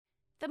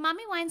The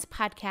Mommy Wines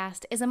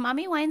podcast is a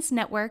Mommy Wines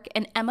Network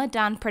and Emma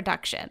Dawn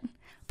production,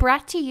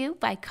 brought to you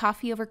by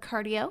Coffee Over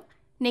Cardio,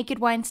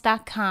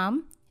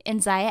 NakedWines.com,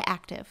 and Zaya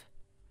Active.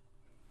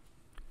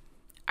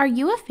 Are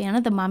you a fan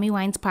of the Mommy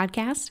Wines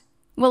podcast?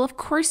 Well, of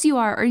course you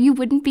are, or you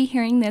wouldn't be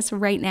hearing this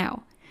right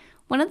now.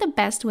 One of the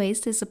best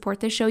ways to support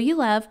the show you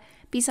love,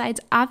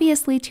 besides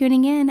obviously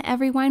tuning in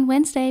every Wine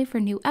Wednesday for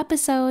new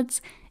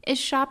episodes, is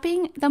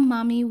shopping the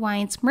Mommy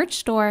Wines merch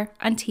store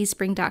on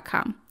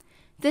teespring.com.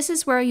 This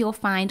is where you'll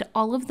find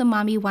all of the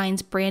Mommy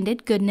Wines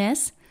branded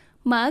goodness,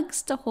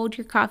 mugs to hold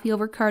your coffee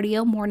over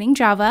cardio morning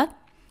Java,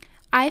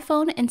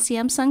 iPhone and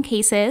Samsung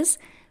cases,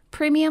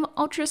 premium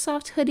ultra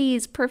soft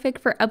hoodies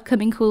perfect for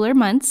upcoming cooler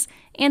months,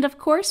 and of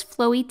course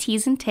flowy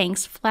tees and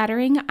tanks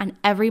flattering on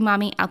every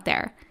mommy out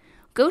there.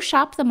 Go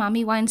shop the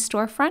Mommy Wines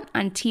storefront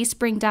on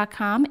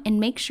teespring.com and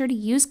make sure to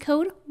use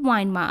code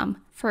WINEMOM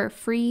for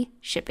free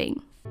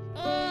shipping.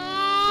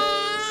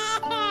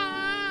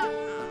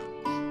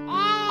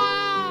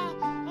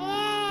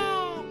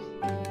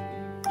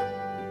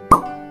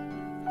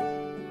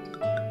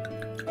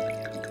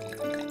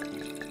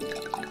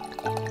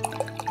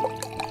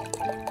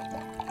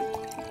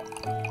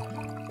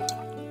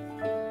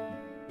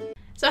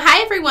 So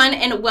hi everyone,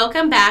 and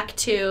welcome back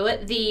to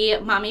the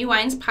Mommy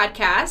Wines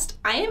podcast.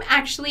 I am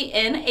actually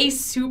in a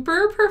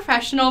super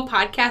professional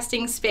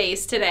podcasting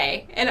space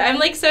today, and I'm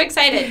like so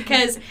excited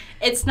because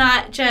it's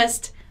not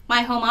just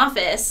my home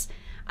office.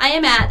 I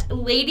am at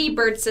Lady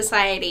Bird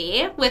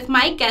Society with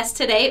my guest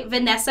today,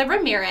 Vanessa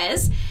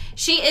Ramirez.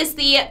 She is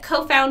the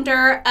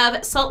co-founder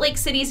of Salt Lake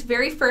City's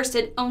very first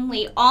and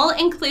only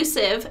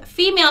all-inclusive,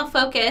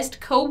 female-focused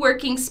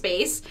co-working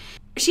space.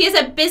 She is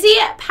a busy,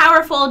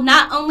 powerful,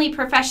 not only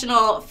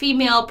professional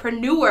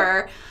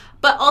femalepreneur,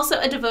 but also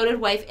a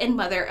devoted wife and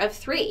mother of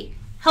three.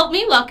 Help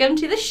me welcome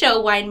to the show,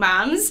 Wine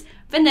Moms,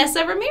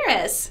 Vanessa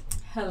Ramirez.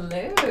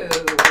 Hello.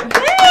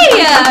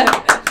 Hey!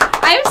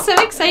 I'm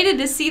so excited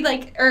to see,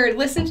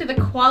 listen to the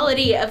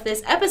quality of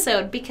this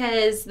episode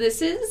because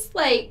this is,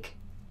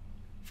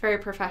 very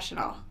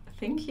professional.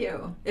 Thank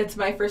you. It's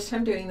my first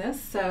time doing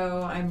this,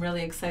 so I'm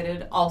really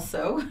excited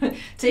also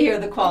to hear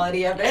the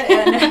quality of it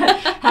and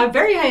have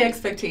very high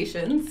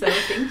expectations. So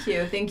thank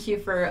you. Thank you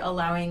for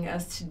allowing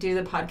us to do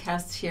the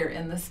podcast here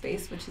in this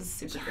space, which is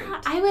super great.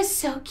 I was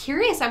so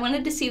curious. I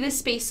wanted to see this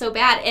space so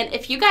bad. And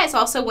if you guys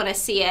also want to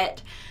see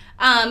it,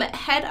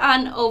 head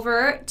on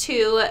over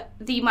to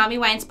the Mommy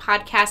Wines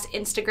podcast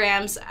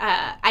Instagram's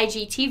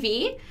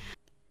IGTV.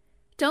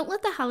 Don't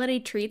let the holiday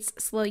treats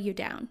slow you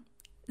down.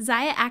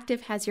 Zaya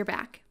Active has your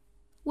back.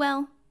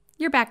 Well,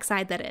 your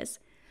backside, that is.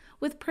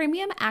 With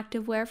premium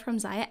activewear from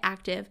Zaya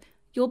Active,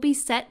 you'll be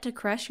set to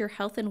crush your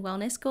health and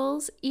wellness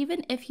goals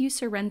even if you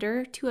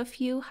surrender to a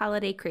few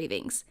holiday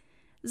cravings.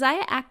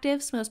 Zaya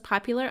Active's most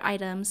popular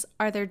items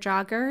are their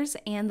joggers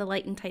and the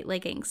light and tight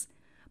leggings.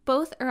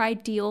 Both are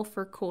ideal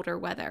for colder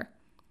weather.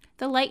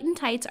 The light and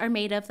tights are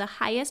made of the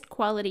highest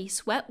quality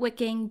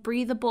sweat-wicking,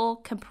 breathable,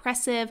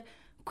 compressive,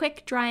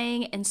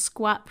 quick-drying, and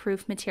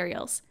squat-proof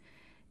materials.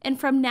 And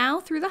from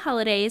now through the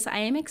holidays, I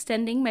am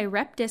extending my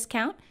rep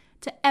discount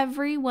to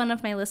every one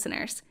of my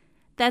listeners.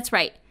 That's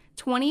right,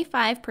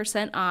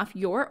 25% off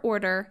your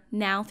order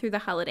now through the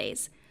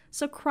holidays.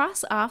 So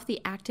cross off the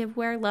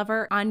activewear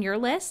lover on your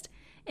list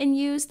and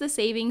use the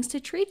savings to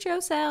treat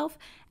yourself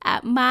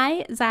at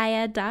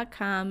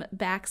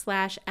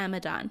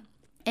myzaya.com/Amadon.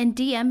 And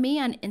DM me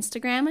on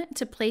Instagram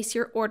to place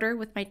your order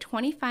with my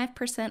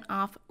 25%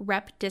 off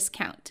rep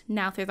discount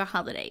now through the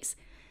holidays.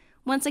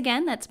 Once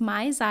again, that's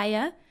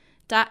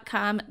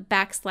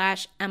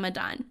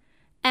myzaya.com/Amadon.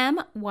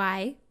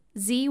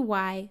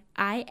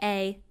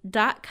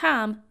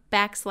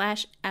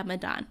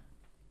 myzya.com/Amadon.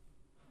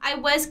 I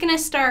was going to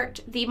start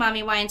the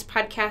Mommy Wines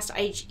podcast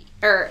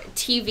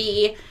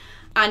TV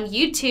on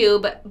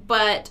YouTube,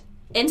 but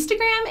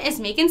Instagram is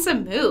making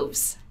some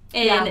moves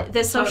in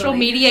the social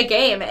media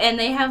game, and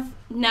they have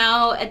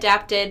now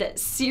adapted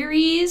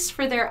series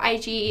for their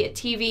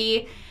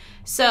IGTV.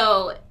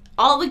 So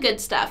all the good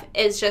stuff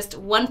is just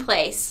one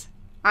place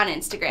on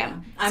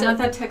Instagram. I'm not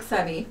that tech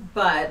savvy,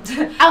 but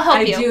I'll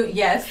help you.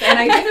 Yes, and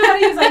I do know how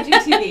to use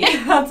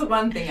IGTV. That's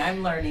one thing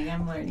I'm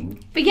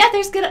learning. But yeah,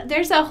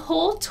 there's a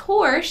whole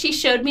tour. She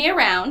showed me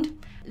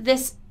around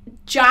this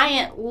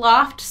giant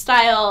loft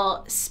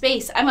style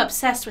space. I'm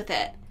obsessed with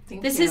it.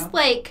 This is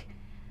I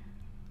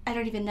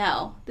don't even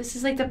know. This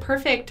is the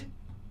perfect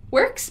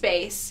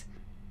workspace.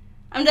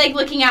 I'm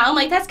looking out,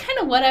 I'm that's kind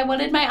of what I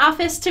wanted my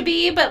office to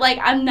be, but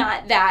I'm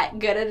not that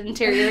good at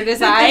interior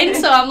design,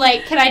 so I'm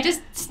can I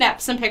just snap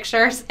some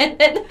pictures and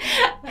then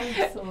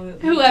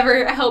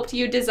whoever helped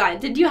you design.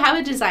 Did you have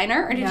a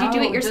designer or did you do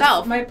it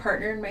yourself? Just my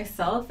partner and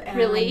myself, and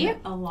really?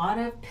 A lot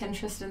of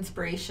Pinterest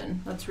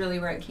inspiration. That's really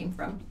where it came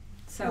from.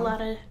 So a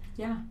lot of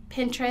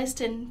Pinterest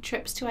and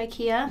trips to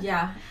IKEA.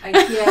 Yeah,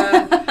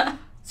 IKEA.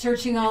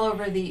 Searching all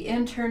over the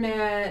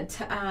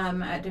internet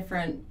at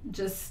different,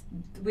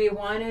 we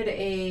wanted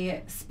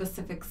a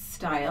specific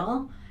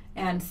style,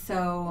 and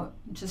so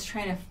just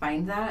trying to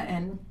find that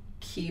and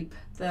keep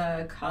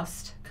the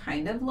cost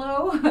kind of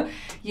low,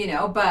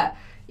 but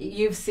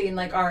you've seen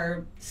like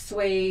our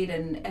suede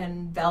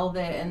and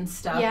velvet and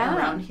stuff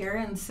around here,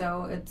 and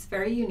so it's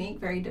very unique,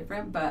 very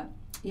different. But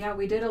yeah,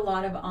 we did a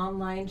lot of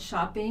online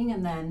shopping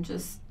and then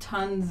just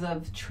tons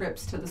of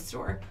trips to the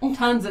store.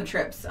 Tons of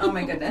trips. Oh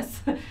my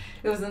goodness.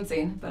 It was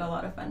insane, but a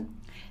lot of fun.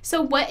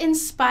 So what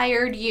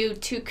inspired you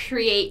to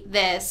create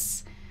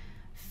this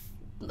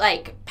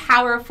like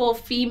powerful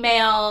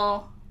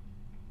female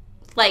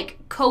like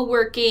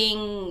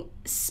co-working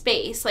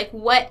space? Like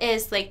what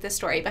is like the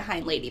story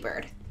behind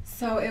Ladybird?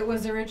 So it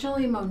was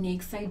originally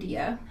Monique's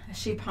idea.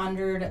 She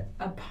pondered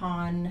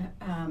upon,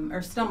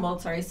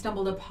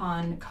 stumbled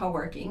upon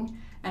co-working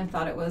and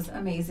thought it was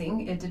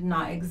amazing. It did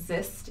not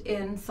exist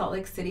in Salt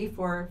Lake City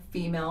for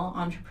female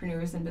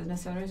entrepreneurs and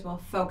business owners,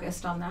 well,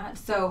 focused on that.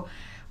 So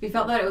we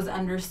felt that it was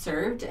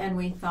underserved, and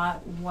we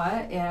thought,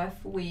 what if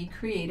we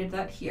created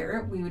that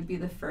here? We would be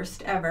the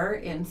first ever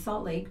in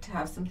Salt Lake to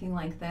have something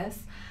like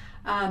this.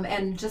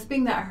 And just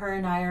being that her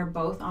and I are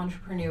both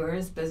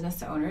entrepreneurs,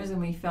 business owners,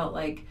 and we felt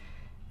like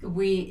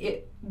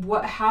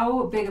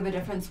how big of a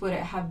difference would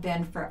it have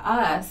been for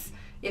us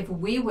if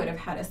we would have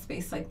had a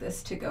space like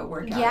this to go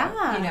work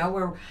out, you know,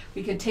 where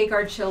we could take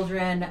our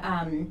children.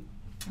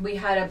 We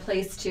had a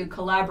place to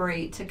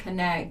collaborate, to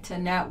connect, to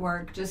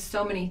network, just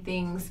so many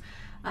things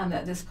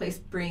that this place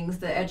brings,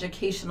 the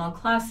educational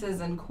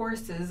classes and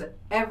courses,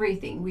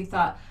 everything. We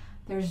thought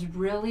there's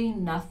really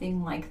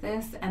nothing like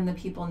this, and the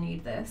people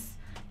need this.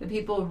 The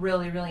people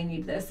really, really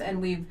need this, and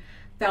we've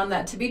found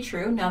that to be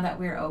true now that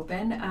we're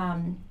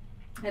open.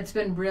 It's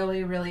been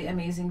really, really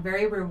amazing,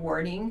 very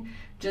rewarding,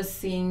 just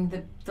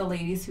seeing the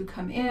ladies who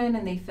come in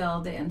and they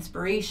feel the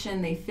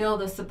inspiration, they feel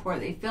the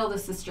support, they feel the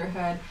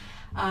sisterhood.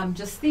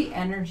 Just the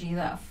energy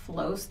that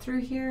flows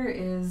through here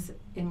is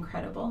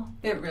incredible.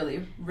 It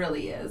really,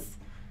 really is.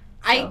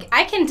 So.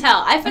 I can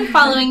tell. I've been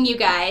following you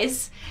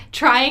guys,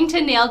 trying to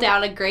nail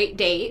down a great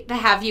date to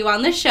have you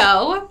on the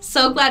show.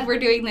 So glad we're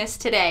doing this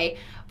today.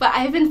 But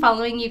I've been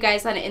following you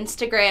guys on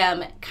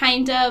Instagram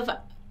kind of,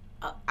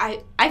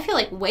 I feel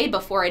like way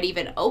before it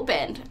even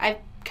opened. I've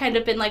kind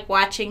of been like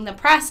watching the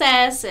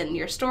process and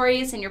your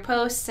stories and your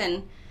posts,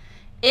 and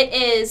it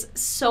is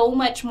so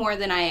much more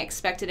than I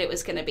expected it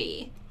was going to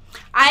be.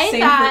 Same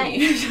for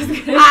me.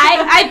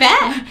 I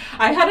bet.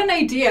 I had an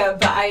idea,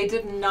 but I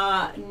did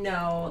not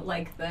know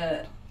like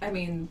I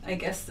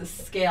guess the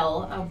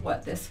scale of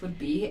what this would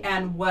be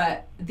and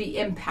what the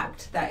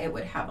impact that it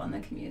would have on the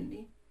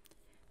community.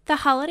 The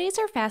holidays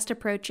are fast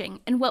approaching,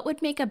 and what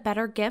would make a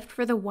better gift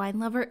for the wine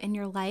lover in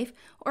your life,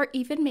 or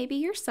even maybe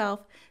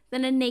yourself,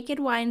 than a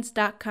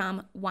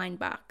nakedwines.com wine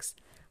box?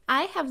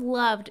 I have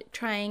loved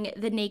trying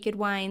the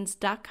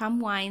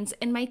nakedwines.com wines,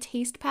 and my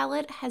taste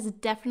palette has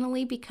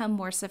definitely become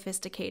more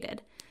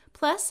sophisticated.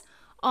 Plus,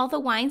 all the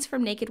wines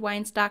from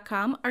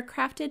nakedwines.com are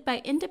crafted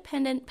by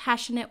independent,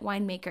 passionate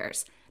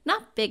winemakers,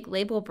 not big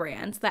label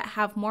brands that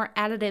have more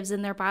additives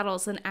in their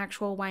bottles than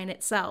actual wine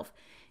itself.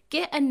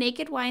 Get a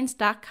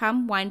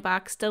nakedwines.com wine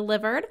box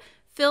delivered,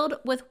 filled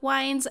with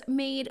wines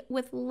made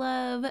with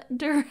love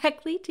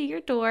directly to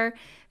your door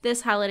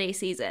this holiday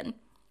season.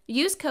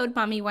 Use code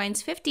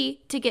MOMMYWINES50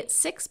 to get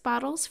 6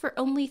 bottles for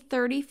only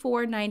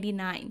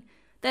 $34.99.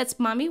 That's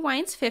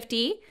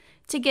MOMMYWINES50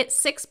 to get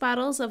 6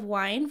 bottles of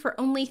wine for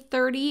only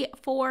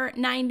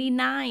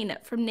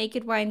 $34.99 from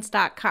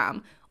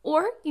nakedwines.com.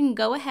 Or you can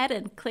go ahead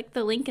and click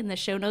the link in the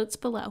show notes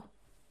below.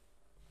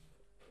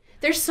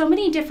 There's so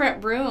many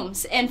different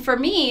rooms, and for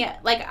me,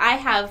 like, I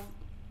have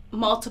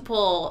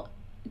multiple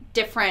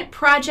different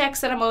projects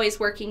that I'm always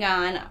working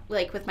on,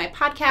 like with my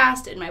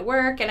podcast and my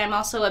work, and I'm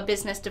also a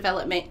business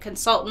development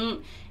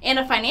consultant and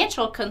a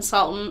financial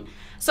consultant.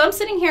 So I'm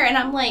sitting here and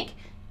I'm like,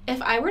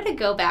 if I were to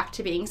go back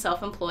to being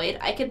self-employed,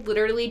 I could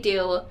literally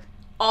do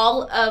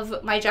all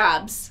of my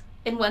jobs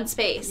in one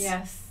space.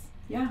 Yes.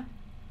 Yeah.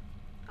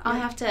 We'll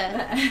have to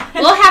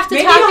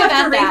maybe talk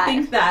about that.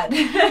 Rethink that.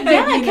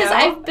 Yeah, because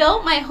I've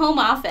built my home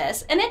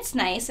office, and it's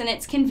nice and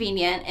it's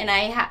convenient, and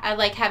I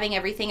like having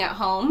everything at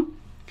home.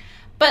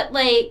 But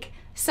like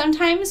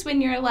sometimes when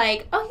you're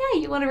like, oh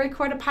yeah, you want to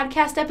record a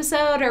podcast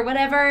episode or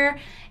whatever,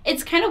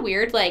 it's kind of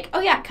weird. Like, oh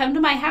yeah, come to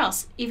my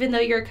house, even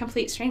though you're a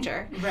complete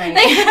stranger. Right.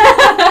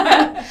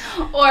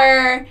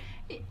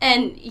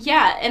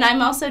 And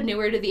I'm also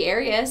newer to the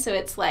area, so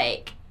it's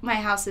like, my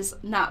house is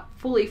not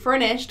fully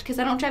furnished because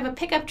I don't drive a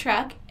pickup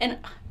truck, and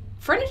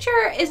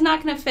furniture is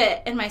not going to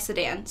fit in my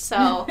sedan.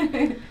 So,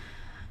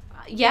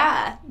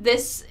 yeah,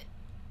 this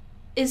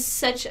is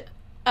such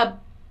a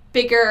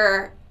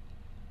bigger,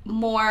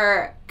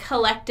 more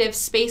collective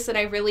space than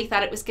I really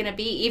thought it was going to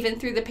be, even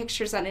through the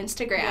pictures on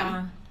Instagram.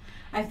 Yeah.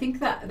 I think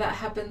that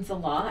happens a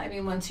lot. I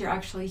mean, once you're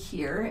actually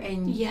here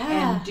and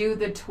do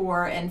the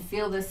tour and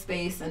feel the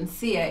space and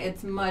see it,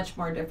 it's much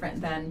more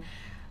different than,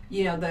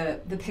 you know,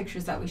 the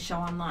pictures that we show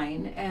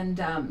online, and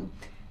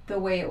the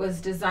way it was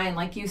designed,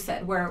 like you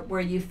said, where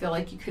you feel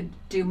like you could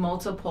do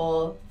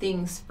multiple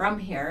things from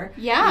here.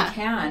 Yeah. You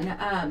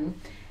can.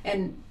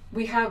 And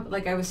we have,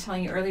 like I was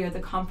telling you earlier,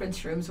 the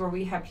conference rooms where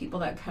we have people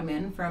that come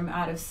in from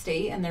out of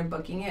state and they're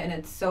booking it, and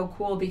it's so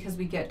cool because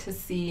we get to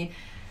see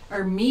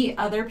or meet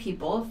other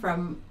people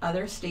from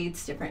other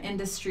states, different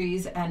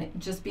industries, and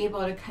just be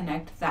able to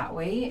connect that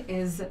way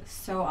is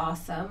so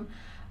awesome.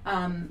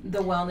 The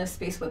wellness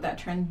space, what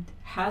that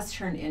has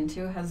turned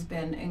into has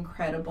been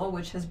incredible,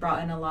 which has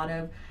brought in a lot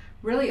of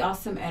really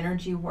awesome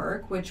energy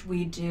work, which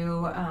we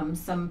do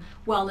some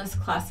wellness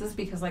classes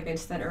because, like I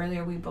said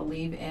earlier, we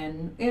believe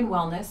in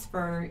wellness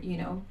for, you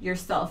know,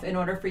 yourself. In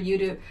order for you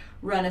to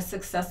run a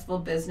successful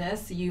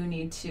business, you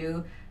need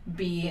to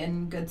be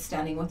in good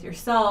standing with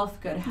yourself,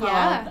 good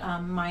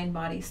health, mind,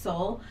 body,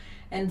 soul.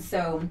 And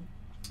so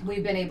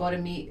we've been able to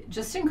meet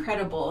just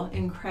incredible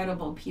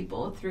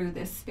people through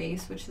this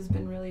space, which has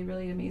been really,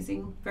 really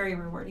amazing, very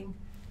rewarding.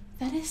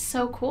 That is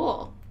so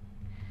cool.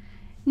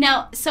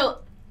 Now,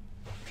 so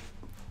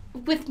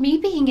with me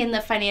being in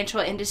the financial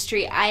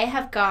industry, I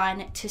have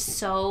gone to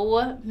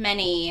so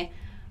many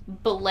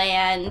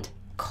bland,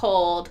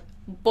 cold,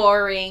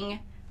 boring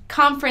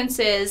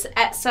conferences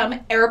at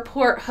some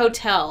airport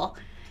hotel.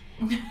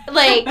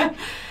 Like,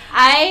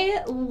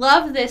 I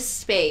love this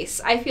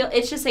space. I feel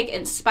it's just like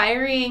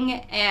inspiring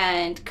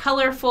and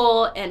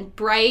colorful and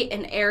bright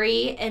and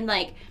airy, and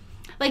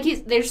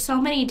there's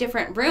so many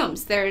different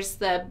rooms. There's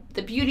the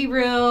beauty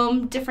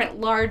room, different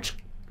large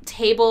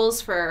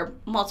tables for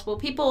multiple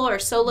people or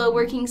solo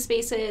working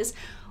spaces.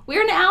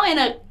 We're now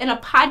in a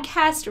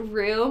podcast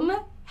room.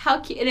 How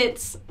cute. And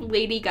it's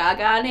Lady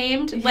Gaga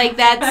named. Like,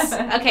 that's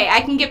okay,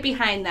 I can get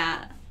behind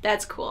that.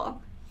 That's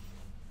cool.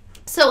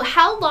 So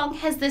how long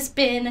has this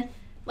been,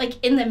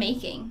 like, in the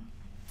making?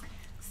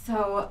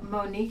 So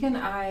Monique and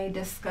I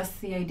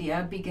discussed the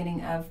idea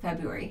beginning of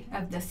February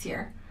of this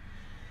year.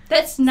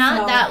 That's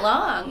not that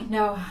long.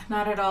 No,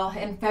 not at all.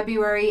 In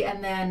February,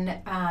 and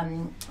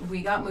then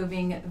we got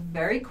moving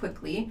very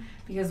quickly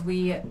because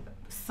we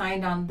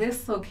signed on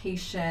this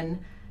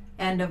location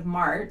end of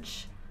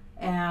March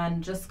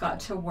and just got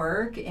to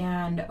work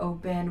and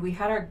opened. We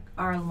had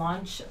our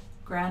launch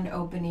grand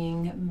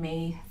opening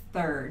May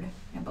 3rd,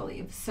 I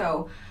believe.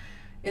 So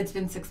it's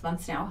been 6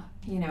 months now.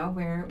 You know,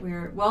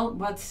 we're well,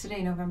 what's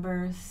today,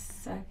 November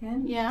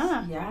 2nd?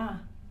 Yeah. Yeah.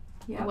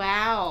 Yep.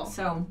 Wow.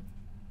 So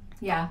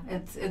yeah,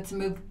 it's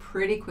moved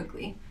pretty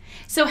quickly.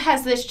 So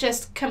has this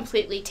just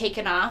completely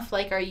taken off?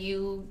 Like, are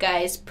you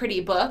guys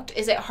pretty booked?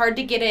 Is it hard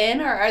to get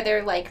in, or are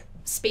there, like,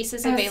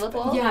 spaces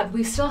available? Yeah,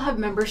 we still have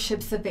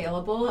memberships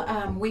available.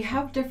 We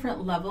have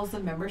different levels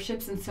of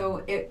memberships, and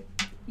so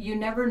you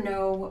never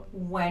know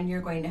when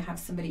you're going to have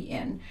somebody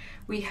in.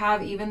 We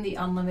have even the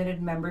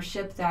unlimited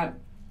membership that,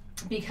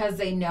 because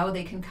they know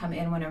they can come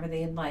in whenever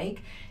they'd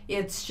like,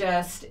 it's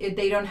just,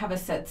 they don't have a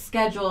set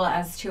schedule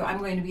as to, I'm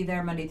going to be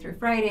there Monday through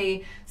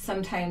Friday.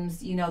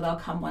 Sometimes, you know, they'll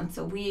come once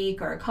a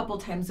week or a couple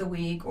times a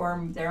week,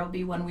 or there'll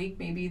be 1 week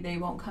maybe they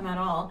won't come at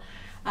all.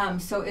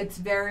 So it's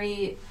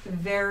very,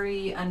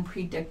 very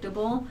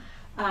unpredictable.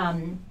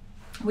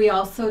 We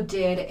also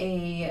did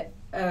a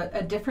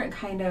different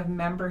kind of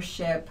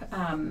membership,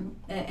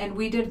 and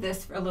we did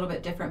this a little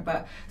bit different,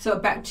 but so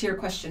back to your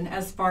question,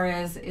 as far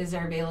as is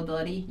there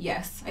availability?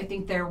 Yes, I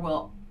think there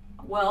will.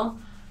 Well,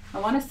 I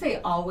want to say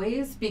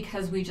always,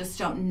 because we just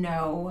don't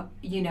know,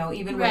 you know,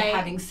 even with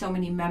having so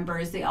many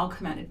members, they all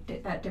come out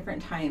at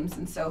different times.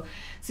 And so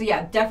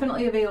yeah,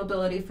 definitely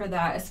availability for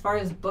that. As far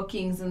as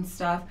bookings and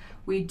stuff,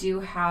 we do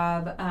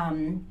have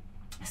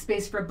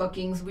space for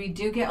bookings. We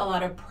do get a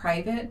lot of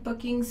private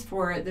bookings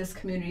for this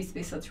community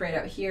space that's right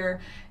out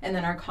here, and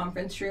then our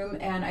conference room.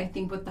 And I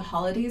think with the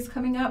holidays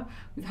coming up,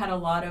 we've had a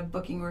lot of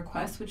booking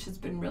requests, which has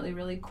been really,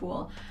 really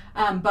cool.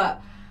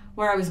 But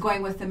where I was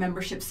going with the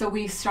membership, so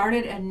we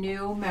started a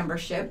new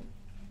membership,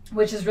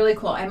 which is really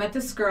cool. I met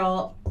this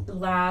girl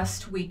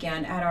last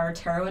weekend at our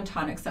Tarot and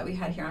Tonics that we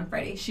had here on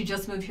Friday. She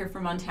just moved here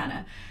from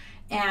Montana,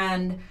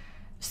 and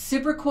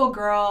super cool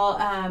girl.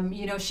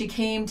 You know, she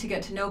came to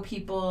get to know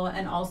people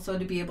and also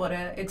to be able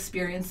to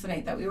experience the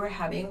night that we were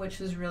having, which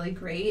was really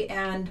great.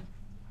 And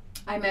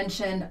I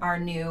mentioned our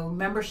new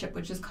membership,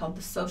 which is called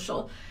The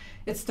Social.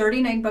 It's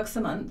 $39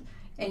 a month,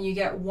 and you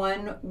get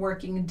 1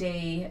 working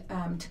day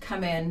to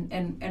come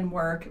in and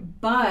work,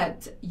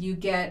 but you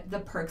get the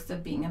perks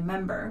of being a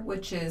member,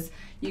 which is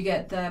you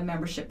get the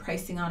membership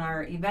pricing on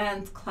our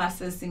events,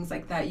 classes, things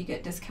like that. You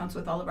get discounts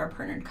with all of our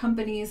partnered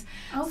companies.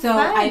 Oh, so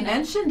fun. I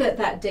mentioned it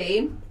that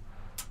day,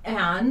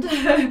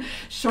 and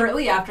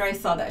shortly after I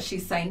saw that she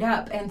signed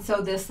up. And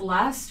so this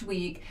last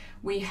week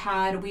we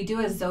do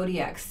a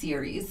Zodiac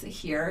series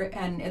here,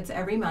 and it's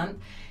every month.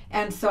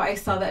 And so I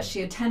saw that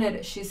she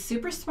attended. She's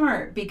super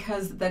smart,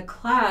 because the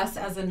class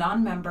as a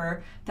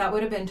non-member, that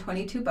would have been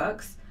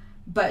 $22,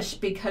 but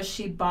because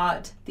she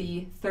bought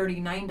the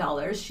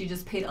 $39, she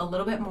just paid a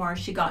little bit more.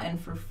 She got in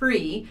for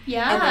free.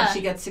 Yeah. And then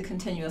she gets to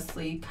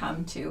continuously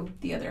come to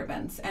the other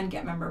events and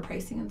get member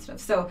pricing and stuff.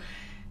 So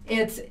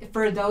it's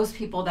for those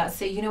people that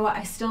say, you know what,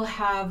 I still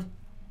have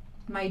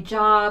my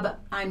job,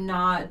 I'm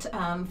not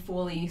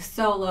fully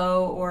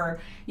solo, or,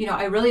 you know,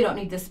 I really don't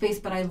need this space,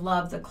 but I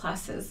love the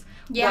classes.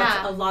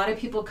 Yeah. What a lot of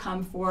people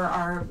come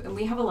for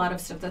we have a lot of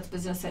stuff that's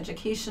business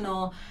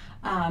educational.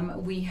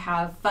 We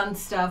have fun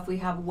stuff. We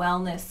have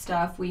wellness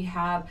stuff. We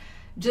have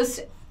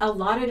just a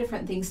lot of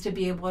different things to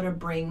be able to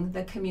bring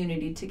the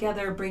community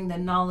together, bring the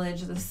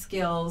knowledge, the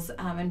skills,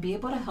 and be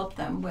able to help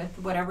them with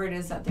whatever it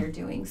is that they're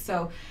doing.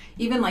 So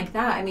even like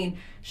that, I mean,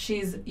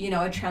 she's,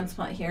 a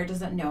transplant here,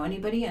 doesn't know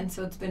anybody, and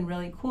so it's been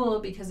really cool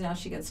because now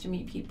she gets to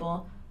meet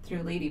people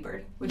through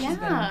Ladybird, which has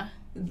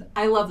been,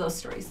 I love those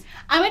stories.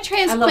 I'm a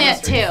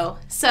transplant too,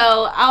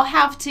 so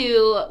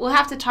we'll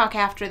have to talk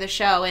after the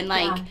show, and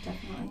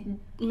definitely.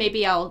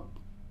 Maybe I'll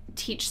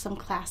teach some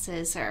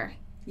classes or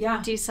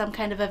do some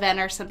kind of event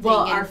or something. Well,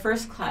 our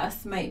first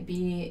class might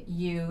be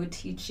you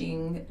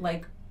teaching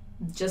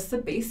just the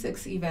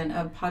basics even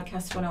of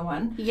Podcast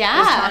 101. Yeah. I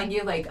was telling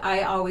you,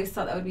 I always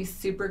thought that would be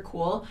super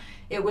cool.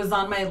 It was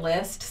on my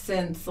list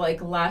since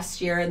last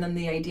year, and then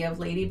the idea of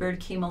Ladybird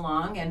came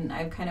along, and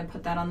I've kind of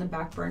put that on the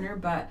back burner,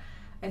 but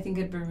I think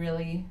it'd be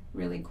really,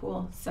 really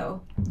cool.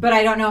 So, but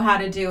I don't know how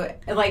to do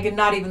it.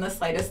 Not even the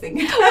slightest thing.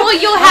 Well,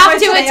 you'll have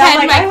to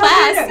attend my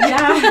class.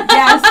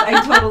 Yes,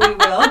 I totally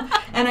will.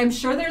 And I'm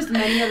sure there's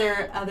many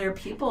other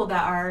people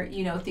that are,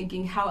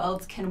 thinking, how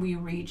else can we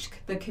reach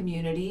the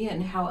community,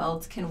 and how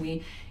else can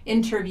we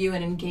interview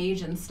and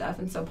engage and stuff.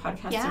 And so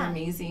podcasts are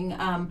amazing.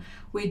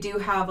 We do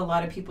have a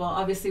lot of people.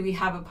 Obviously, we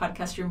have a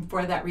podcast room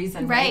for that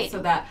reason, right?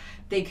 So that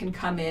they can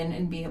come in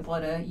and be able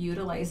to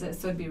utilize it.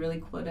 So it'd be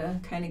really cool to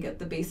kind of get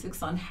the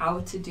basics on how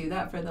to do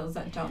that for those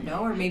that don't know,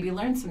 or maybe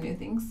learn some new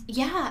things.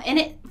 Yeah,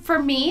 and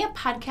for me,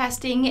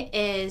 podcasting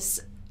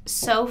is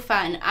so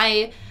fun.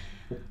 I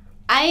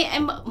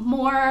am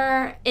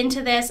more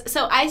into this.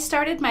 So I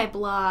started my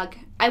blog.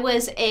 I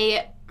was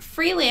a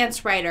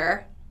freelance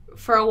writer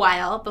for a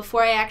while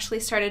before I actually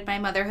started my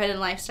motherhood and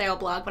lifestyle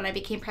blog when I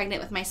became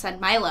pregnant with my son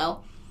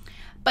Milo.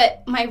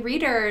 But my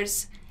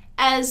readers,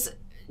 as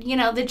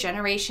the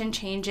generation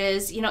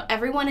changes,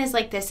 everyone is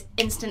this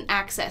instant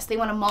access. They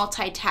want to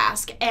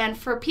multitask. And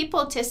for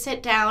people to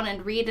sit down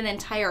and read an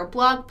entire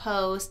blog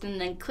post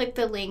and then click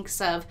the links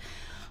of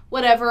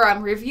whatever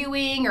I'm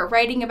reviewing or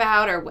writing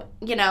about, or,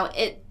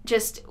 it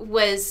just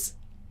was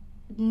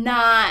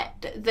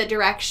not the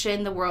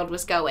direction the world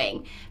was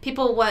going.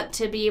 People want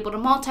to be able to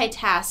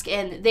multitask,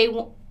 and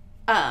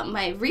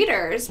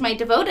my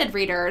devoted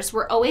readers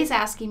were always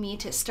asking me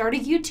to start a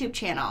YouTube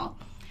channel,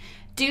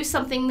 do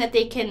something that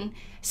they can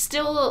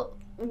still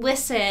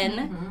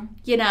listen,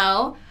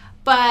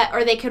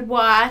 or they could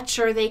watch,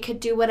 or they could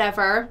do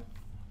whatever,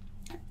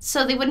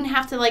 so they wouldn't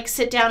have to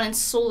sit down and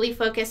solely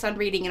focus on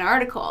reading an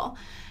article.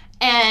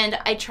 And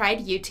I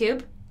tried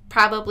YouTube,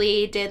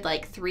 probably did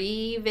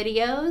 3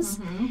 videos,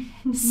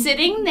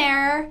 sitting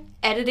there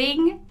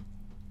editing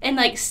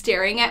and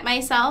staring at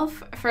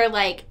myself for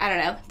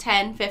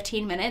 10,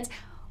 15 minutes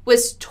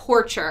was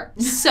torture.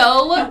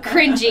 So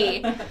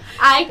cringy.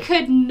 I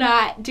could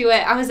not do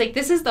it. I was like,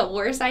 this is the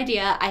worst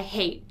idea.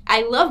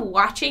 I love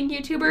watching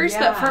YouTubers,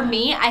 but for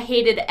me, I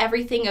hated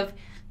everything of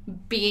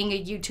being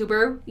a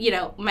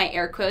YouTuber, my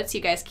air quotes.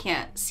 You guys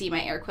can't see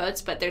my air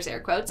quotes, but there's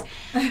air quotes.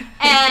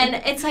 And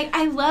it's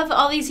I love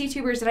all these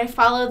YouTubers, and I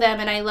follow them,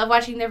 and I love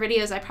watching their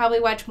videos. I probably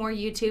watch more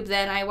YouTube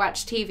than I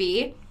watch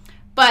TV,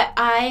 but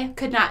I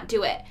could not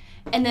do it.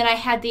 And then I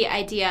had the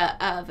idea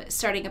of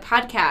starting a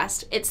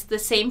podcast. It's the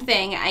same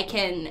thing. I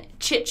can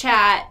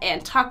chit-chat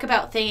and talk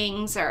about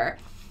things, or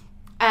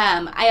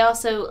I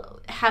also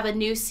have a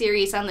new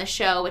series on the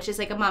show, which is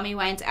a Mommy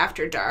Wines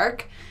After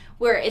Dark,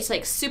 where it's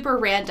super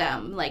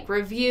random,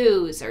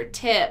 reviews or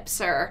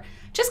tips or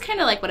just kind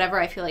of whatever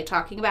I feel like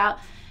talking about.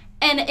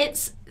 And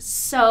it's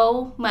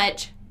so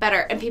much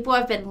better, and people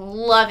have been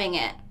loving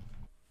it.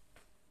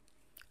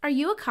 Are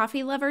you a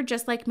coffee lover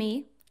just like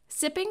me?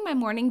 Sipping my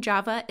morning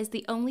Java is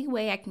the only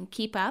way I can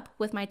keep up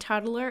with my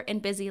toddler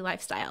and busy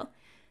lifestyle.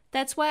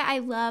 That's why I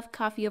love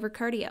Coffee Over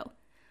Cardio.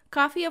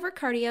 Coffee Over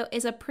Cardio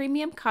is a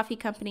premium coffee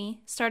company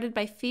started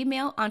by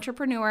female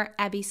entrepreneur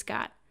Abby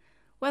Scott.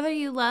 Whether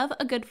you love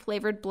a good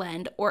flavored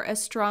blend or a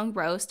strong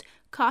roast,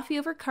 Coffee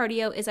Over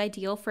Cardio is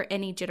ideal for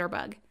any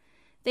jitterbug.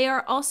 They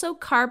are also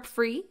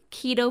carb-free,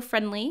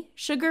 keto-friendly,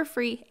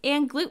 sugar-free,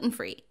 and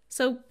gluten-free.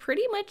 So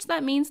pretty much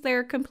that means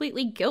they're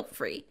completely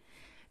guilt-free.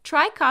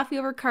 Try Coffee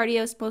Over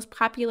Cardio's most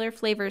popular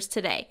flavors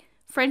today: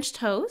 French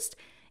toast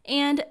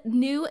and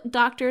new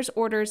Doctor's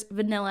Orders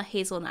vanilla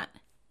hazelnut.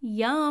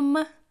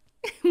 Yum!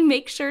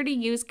 Make sure to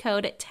use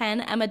code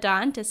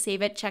 10EMMADAWN to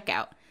save at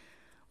checkout.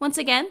 Once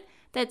again,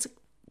 that's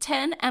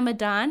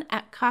 10EMMADAWN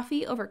at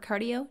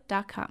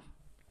coffeeovercardio.com.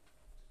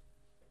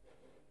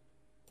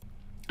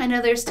 I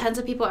know there's tons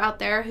of people out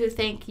there who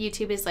think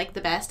YouTube is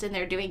the best and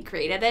they're doing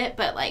great at it,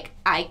 but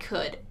I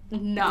could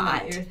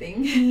not. Not your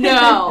thing.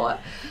 No.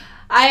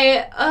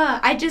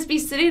 I'd just be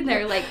sitting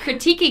there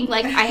critiquing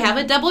I have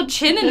a double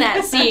chin in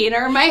that scene,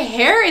 or my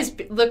hair is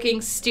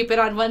looking stupid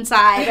on one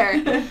side,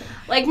 or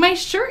my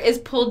shirt is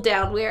pulled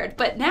down weird.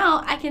 But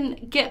now I can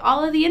get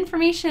all of the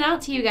information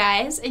out to you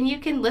guys, and you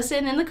can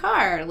listen in the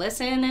car,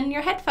 listen in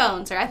your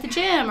headphones, or at the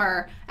gym,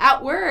 or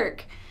at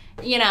work.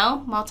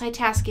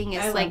 Multitasking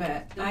is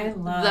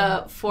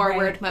the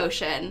forward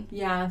motion.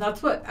 Yeah,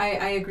 that's what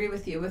I agree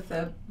with you with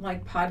the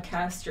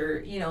podcast,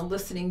 or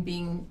listening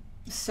being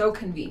so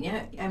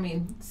convenient. I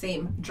mean,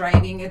 same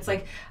driving. It's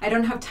like I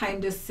don't have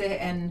time to sit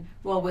and,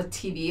 well, with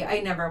TV, I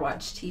never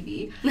watch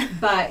TV,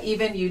 but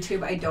even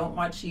YouTube, I don't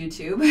watch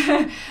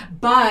YouTube,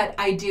 but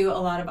I do a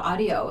lot of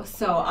audio.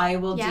 So I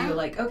will do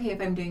like, okay,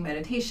 if I'm doing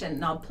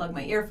meditation, I'll plug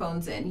my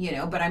earphones in, you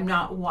know, but I'm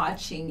not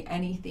watching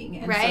anything.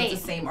 And so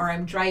it's the same, or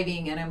I'm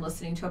driving and I'm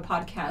listening to a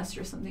podcast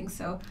or something.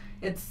 So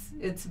it's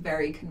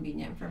very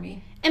convenient for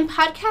me. And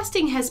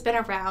podcasting has been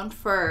around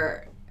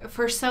for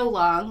so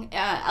long.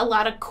 A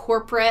lot of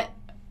corporate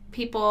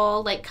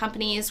people, like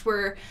companies,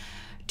 were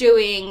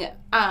doing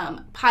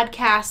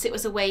podcasts. It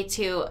was a way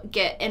to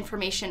get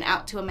information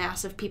out to a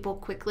mass of people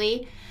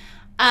quickly.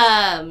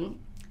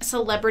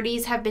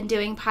 Celebrities have been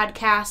doing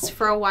podcasts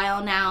for a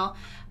while now,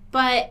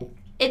 but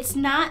it's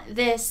not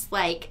this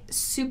like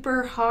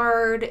super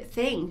hard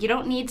thing. You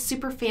don't need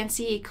super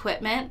fancy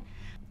equipment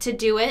to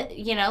do it,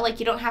 you know, like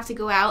you don't have to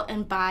go out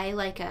and buy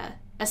like a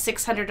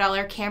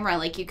 $600 camera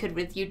like you could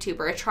with YouTube,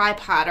 or a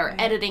tripod, or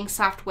editing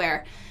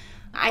software.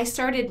 I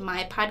started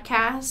my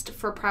podcast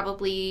for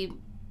probably,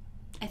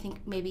 I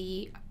think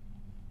maybe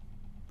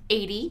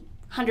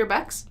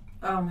 $100.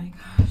 Oh my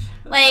gosh.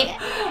 Like,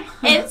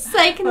 it's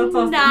like That's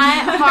awesome.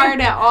 not hard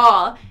at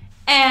all.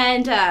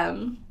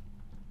 And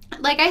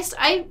like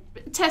I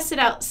tested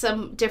out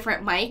some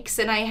different mics,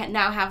 and I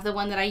now have the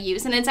one that I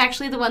use, and it's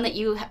actually the one that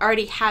you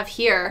already have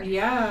here.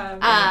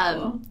 Yeah.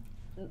 Cool.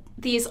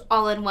 These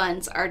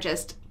all-in-ones are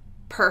just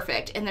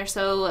perfect, and they're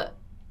so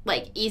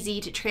like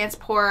easy to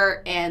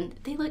transport, and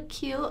they look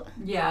cute.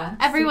 Yeah.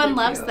 Everyone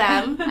loves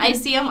them. I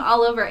see them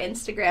all over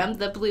Instagram,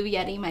 the Blue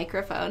Yeti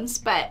microphones.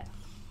 But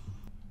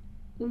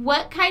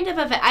what kind of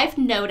event? I've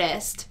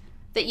noticed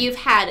that you've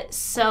had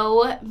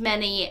so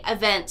many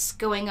events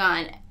going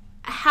on.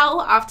 How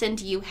often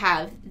do you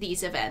have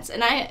these events?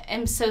 And I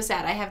am so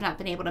sad I have not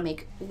been able to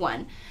make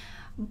one.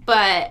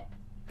 But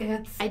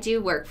I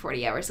do work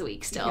 40 hours a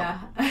week still,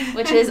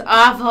 which is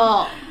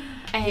awful.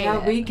 I hate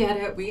it. We get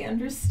it. We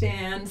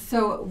understand.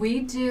 So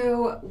we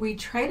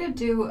try to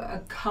do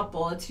a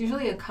couple. It's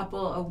usually a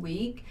couple a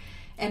week.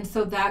 And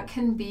so that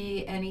can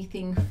be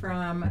anything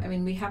from, I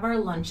mean, we have our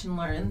lunch and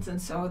learns, and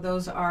so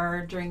those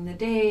are during the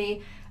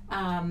day,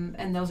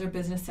 and those are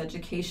business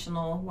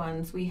educational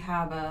ones. We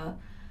have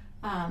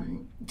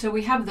so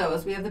we have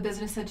those. We have the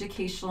business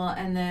educational,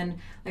 and then,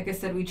 like I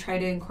said, we try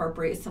to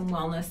incorporate some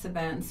wellness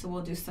events. So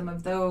we'll do some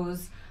of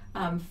those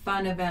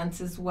fun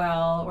events as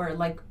well, or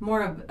like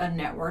more of a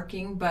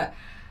networking. But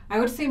I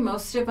would say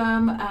most of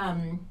them,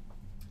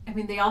 I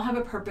mean, they all have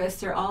a purpose.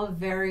 They're all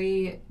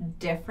very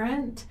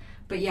different.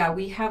 But yeah,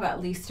 we have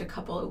at least a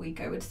couple a week,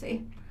 I would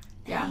say.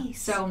 Yeah.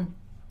 Nice. So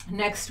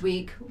next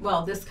week,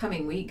 well, this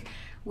coming week,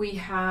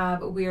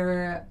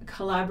 we're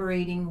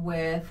collaborating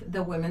with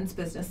the Women's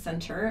Business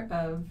Center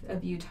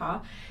of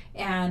Utah,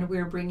 and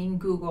we're bringing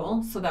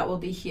Google, so that will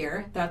be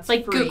here. That's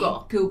like free.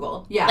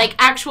 Google, yeah, like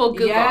actual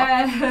Google.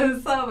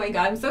 Yes. Oh my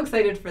God, I'm so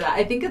excited for that.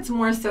 I think it's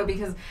more so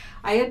because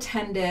I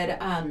attended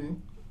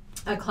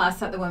a class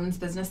that the Women's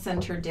Business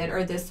Center did,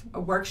 or this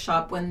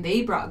workshop when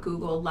they brought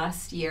Google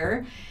last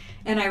year,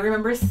 and I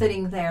remember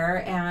sitting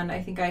there, and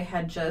I think I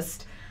had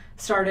just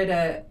started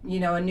a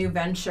new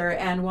venture,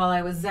 and while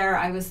I was there,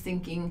 I was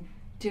thinking,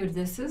 dude,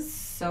 this is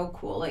so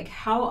cool. Like,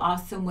 how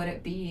awesome would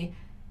it be?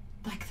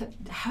 Like,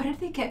 how did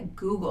they get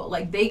Google?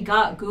 Like, they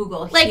got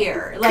Google like,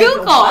 here. Like,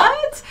 Google.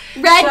 What?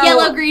 Red,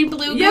 yellow, green,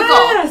 blue,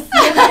 yes,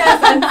 Google.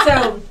 Yes. And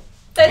so,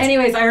 That's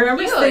anyways, I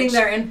remember huge. sitting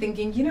there and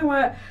thinking, you know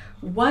what?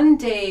 One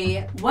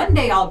day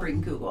I'll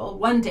bring Google.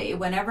 One day,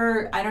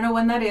 whenever, I don't know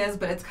when that is,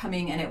 but it's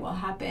coming and it will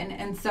happen.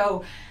 And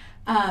so,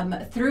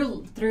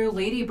 through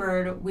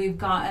Ladybird, we've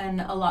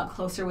gotten a lot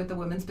closer with the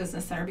Women's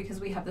Business Center because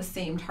we have the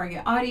same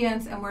target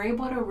audience, and we're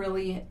able to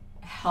really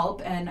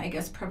help and I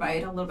guess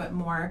provide a little bit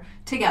more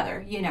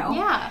together,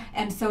 Yeah.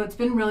 And so it's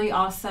been really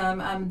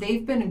awesome.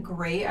 They've been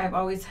great. I've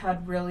always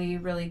had really,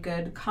 really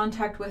good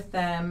contact with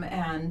them,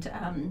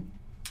 and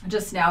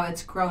just now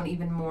it's grown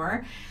even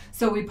more.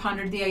 So we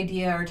pondered the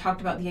idea, or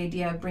talked about the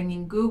idea of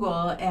bringing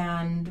Google,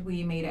 and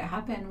we made it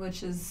happen,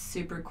 which is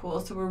super cool.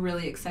 So we're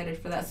really excited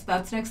for that. So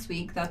that's next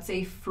week. That's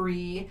a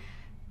free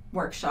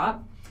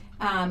workshop.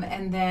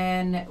 And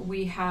then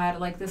we had,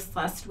 like this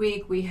last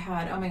week, we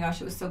had, oh my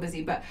gosh, it was so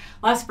busy. But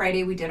last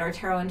Friday we did our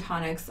Tarot and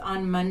Tonics.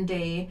 On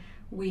Monday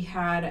we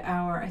had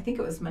I think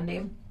it was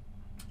Monday,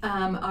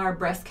 our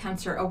breast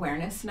cancer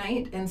awareness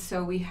night. And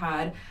so we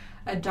had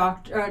a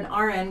doctor, or an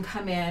RN,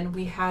 come in.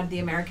 We had the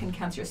American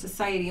Cancer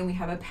Society, and we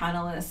have a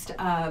panelist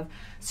of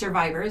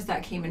survivors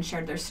that came and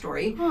shared their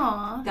story.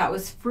 Aww. That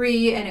was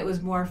free, and it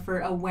was more for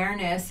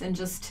awareness and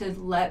just to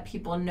let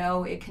people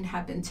know it can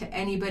happen to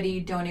anybody.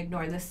 Don't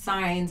ignore the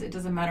signs. It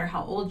doesn't matter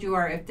how old you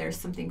are. If there's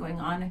something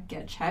going on,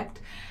 get checked.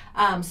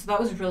 So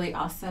that was really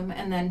awesome.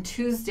 And then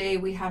Tuesday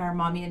we had our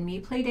Mommy and Me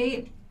play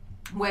date,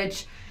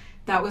 which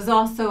that was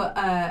also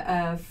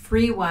a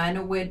free one.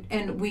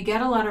 And we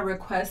get a lot of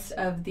requests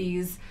of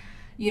these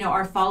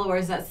our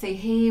followers that say,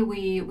 hey,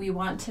 we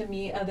want to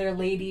meet other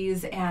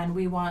ladies and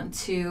we want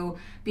to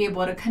be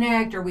able to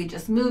connect, or we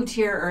just moved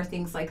here, or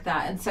things like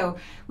that. And so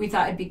we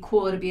thought it'd be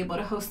cool to be able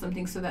to host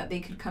something so that they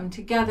could come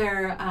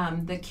together,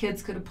 the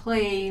kids could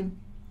play.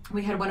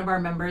 We had one of our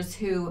members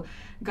who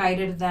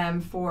guided them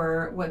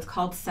for what's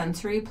called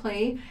sensory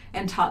play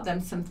and taught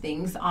them some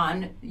things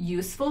on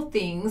useful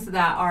things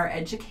that are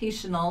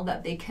educational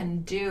that they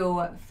can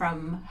do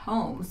from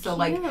home. So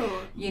like,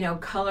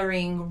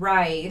 coloring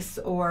rice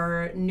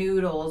or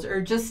noodles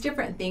or just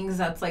different things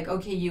that's like,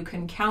 okay, you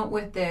can count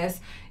with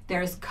this.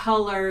 There's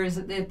colors.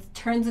 It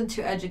turns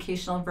into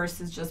educational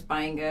versus just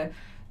buying a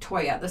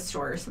toy at the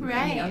store or something.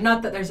 Right.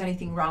 Not that there's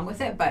anything wrong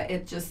with it, but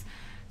it just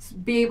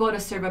be able to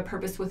serve a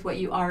purpose with what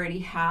you already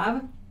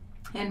have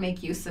and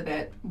make use of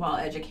it while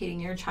educating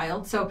your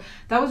child. So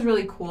that was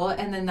really cool.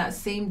 And then that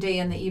same day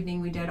in the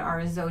evening, we did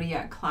our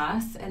Zodiac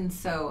class. And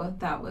so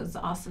that was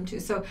awesome too.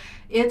 So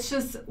it's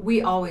just,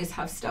 we always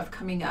have stuff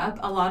coming up.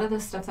 A lot of the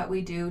stuff that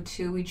we do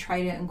too, we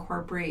try to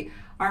incorporate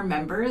our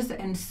members.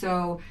 And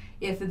so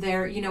if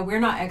they're, we're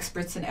not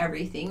experts in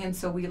everything. And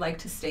so we like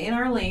to stay in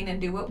our lane and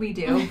do what we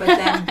do. But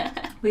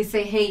then we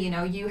say, hey,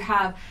 you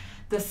have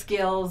the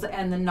skills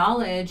and the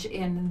knowledge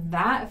in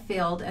that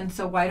field, and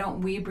so why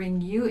don't we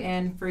bring you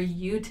in for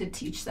you to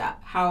teach that?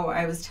 How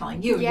I was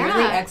telling you, you're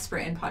the expert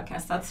in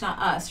podcasts. That's not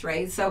us,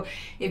 right? So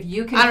if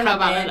you can, I don't know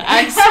about an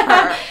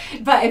expert,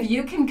 but if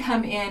you can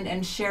come in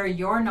and share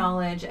your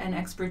knowledge and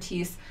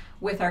expertise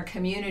with our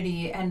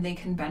community and they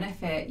can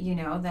benefit,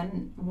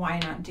 then why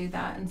not do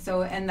that?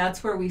 And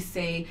that's where we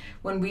say,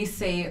 when we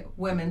say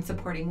women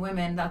supporting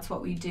women, that's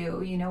what we do.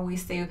 We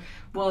say,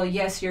 well,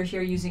 yes, you're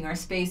here using our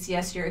space.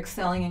 Yes, you're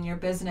excelling in your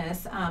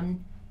business,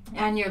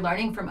 and you're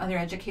learning from other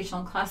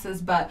educational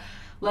classes, but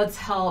let's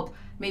help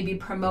maybe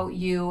promote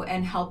you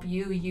and help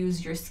you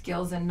use your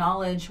skills and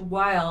knowledge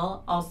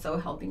while also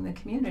helping the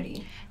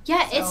community.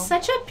 Yeah, so. It's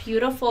such a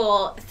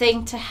beautiful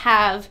thing to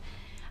have.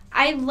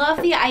 I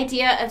love the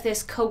idea of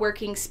this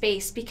co-working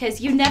space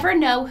because you never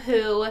know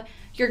who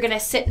you're going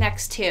to sit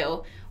next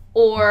to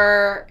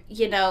or,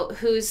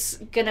 who's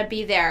going to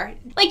be there.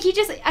 Like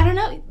I don't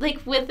know,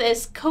 like with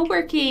this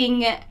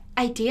co-working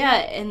idea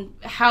and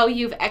how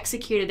you've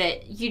executed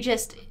it, you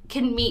just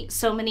can meet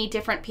so many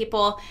different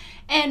people.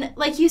 And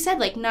like you said,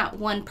 like not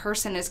one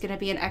person is going to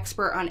be an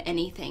expert on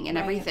anything and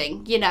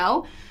everything,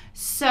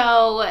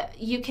 So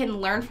you can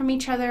learn from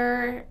each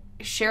other,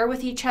 share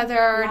with each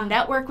other,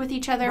 network with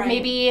each other. Right.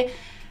 Maybe,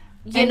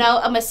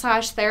 a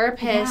massage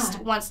therapist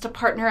wants to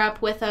partner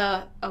up with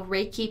a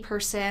Reiki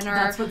person or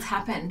that's what's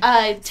happened.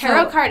 A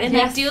tarot card and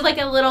they do like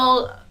a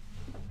little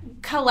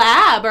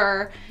collab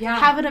or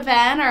have an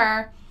event,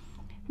 or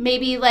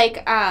maybe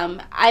like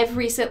I've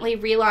recently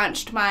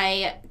relaunched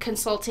my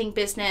consulting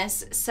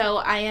business, so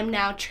I am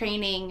now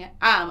training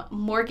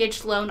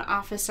mortgage loan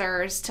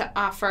officers to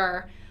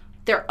offer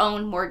their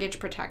own mortgage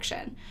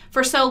protection.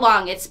 For so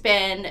long it's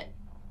been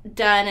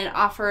done and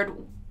offered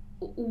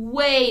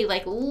way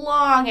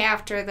long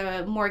after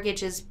the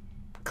mortgage is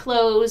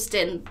closed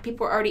and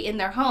people are already in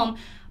their home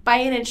by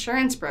an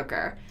insurance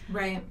broker.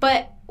 Right.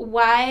 But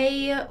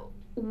why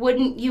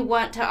wouldn't you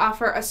want to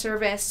offer a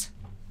service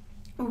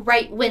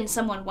right when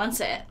someone wants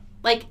it?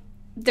 Like,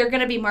 they're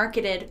going to be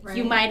marketed. Right.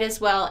 You might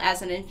as well,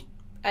 as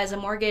a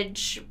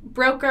mortgage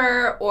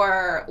broker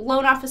or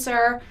loan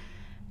officer,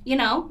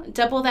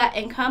 double that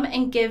income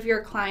and give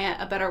your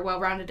client a better,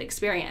 well-rounded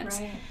experience.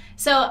 Right.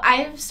 So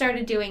I've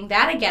started doing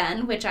that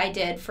again, which I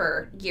did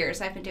for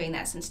years. I've been doing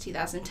that since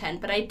 2010,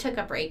 but I took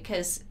a break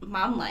because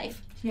mom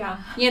life.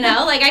 Yeah.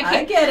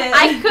 I get it.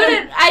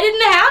 I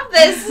didn't have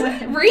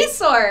this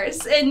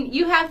resource. And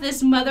you have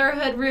this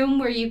motherhood room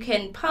where you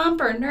can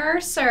pump or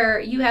nurse, or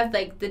you have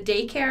the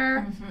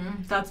daycare.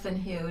 Mm-hmm. That's been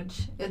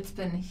huge. It's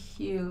been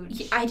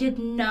huge. I did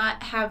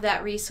not have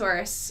that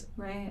resource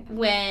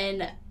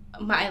when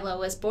Milo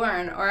was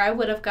born, or I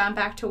would have gone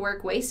back to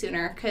work way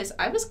sooner because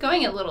I was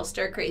going a little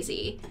stir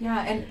crazy.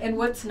 Yeah, and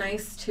what's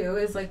nice too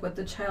is with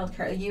the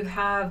childcare, you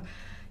have,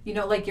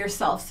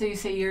 yourself. So you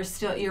say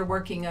you're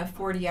working a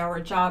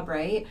 40-hour job,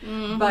 right?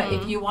 Mm-hmm. But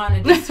if you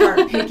wanted to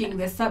start picking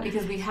this up,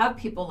 because we have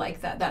people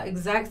like that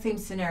exact same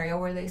scenario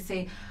where they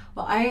say,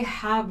 well, I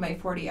have my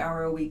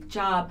 40-hour-a-week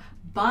job,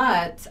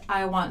 but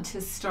I want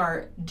to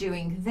start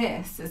doing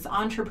this. It's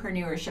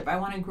entrepreneurship. I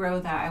want to grow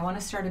that. I want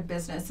to start a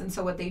business. And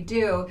so what they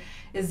do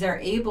is they're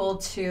able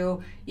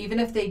to, even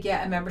if they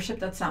get a membership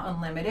that's not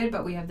unlimited,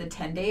 but we have the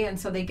 10-day, and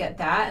so they get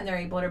that, and they're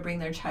able to bring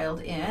their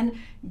child in,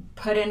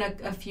 put in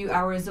a few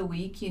hours a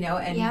week,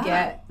 and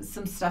get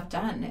some stuff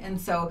done. And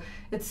so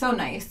it's so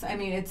nice. I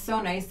mean, it's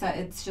so nice that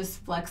it's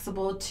just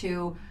flexible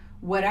to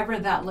whatever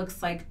that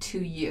looks like to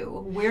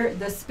you.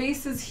 The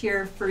space is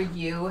here for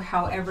you,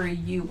 however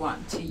you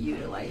want to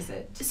utilize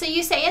it. So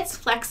you say it's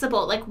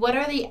flexible. What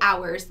are the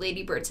hours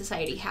Lady Bird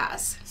Society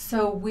has?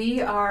 So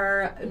we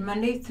are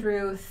Monday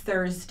through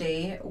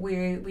Thursday.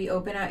 We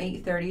open at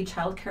 8:30.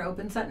 Childcare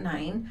opens at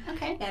 9.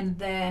 Okay. And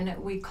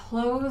then we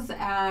close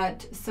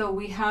at, so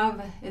we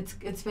have, it's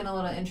been a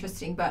little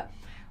interesting, but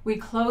we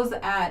close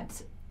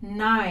at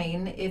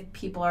 9 if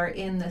people are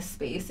in the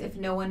space. If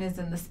no one is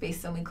in the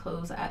space, then we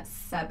close at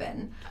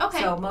 7. Okay.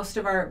 So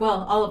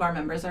all of our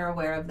members are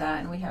aware of that,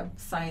 and we have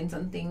signs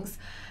and things.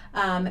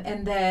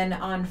 And then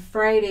on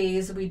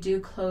Fridays, we do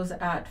close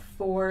at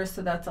 4,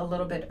 so that's a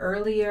little bit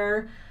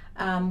earlier.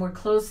 We're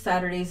closed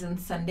Saturdays and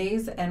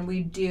Sundays, and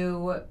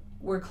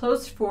we're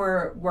closed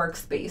for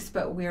workspace,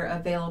 but we're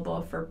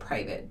available for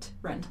private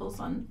rentals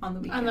on the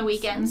weekends. On the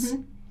weekends?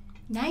 Mm-hmm.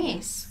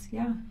 Nice.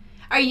 Yeah.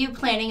 Are you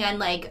planning on,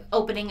 like,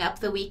 opening up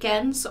the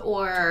weekends,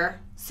 or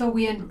So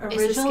we originally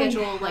is the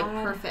schedule, like,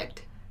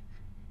 perfect?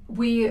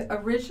 We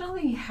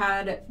originally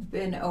had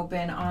been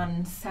open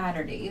on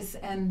Saturdays,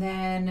 and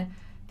then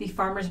the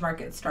farmers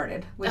market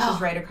started, which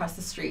is right across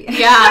the street.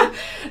 Yeah.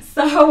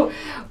 So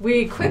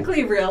we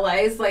quickly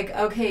realized, like,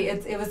 okay,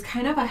 it was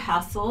kind of a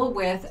hassle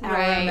with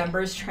our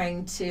members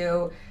trying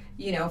to,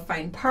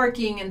 find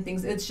parking and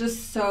things. It's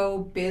just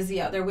so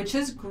busy out there, which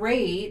is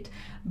great,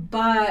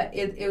 but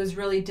it was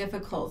really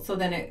difficult. So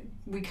then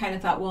we kind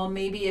of thought, well,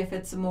 maybe if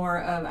it's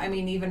more of,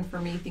 even for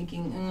me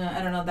thinking,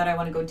 I don't know that I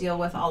want to go deal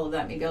with all of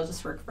that. Maybe I'll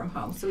just work from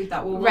home. So we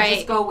thought, well, we'll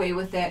just go away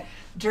with it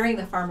during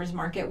the farmers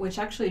market, which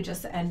actually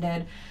just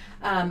ended.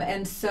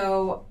 And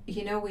so,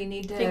 we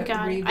need to Thank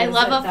God. revisit I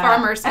love a that.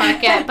 farmer's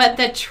market, but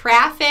the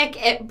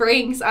traffic it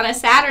brings on a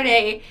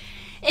Saturday,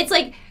 it's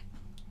like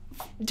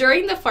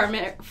during the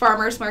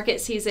farmer's market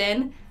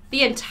season,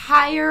 the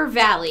entire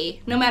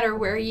valley, no matter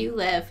where you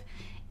live,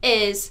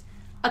 is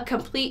a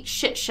complete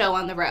shit show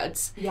on the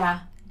roads.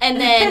 Yeah. And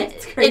then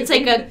it's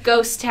like a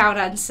ghost town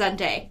on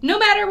Sunday. No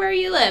matter where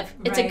you live,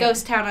 it's a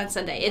ghost town on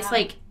Sunday. It's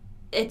like,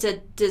 it's a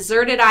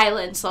deserted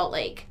island, Salt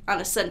Lake,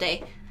 on a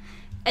Sunday.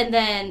 And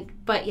then,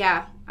 but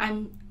yeah,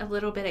 I'm a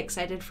little bit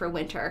excited for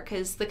winter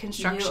because the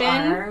construction. You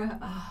are?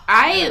 Oh,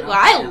 I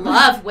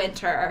love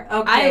winter.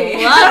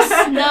 Okay. I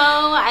love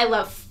snow. I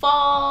love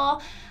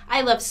fall.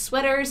 I love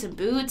sweaters and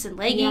boots and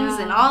leggings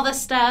and all the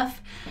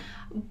stuff.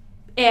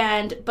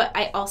 But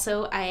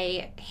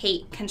I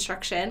hate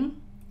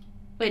construction,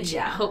 which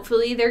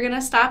hopefully they're going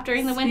to stop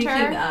during the winter.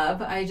 Speaking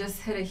of, I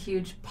just hit a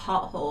huge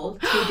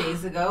pothole 2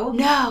 days ago.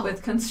 No.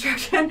 With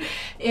construction.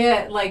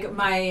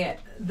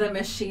 The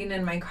machine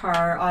in my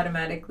car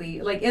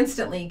automatically,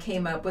 instantly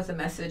came up with a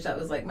message that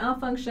was like,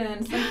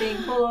 malfunction,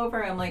 something, pull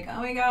over. I'm like, oh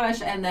my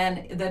gosh. And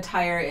then the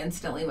tire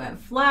instantly went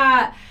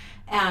flat.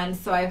 And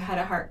so I've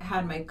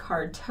had my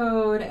car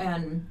towed.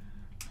 And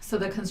so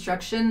the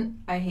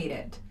construction, I hate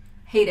it.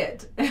 I hate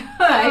it.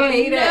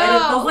 And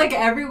it feels like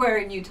everywhere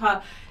in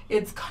Utah,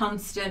 it's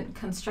constant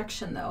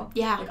construction though.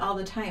 Yeah. Like all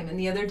the time. And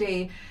the other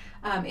day,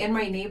 in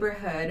my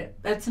neighborhood,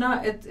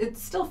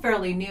 it's still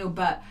fairly new,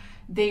 but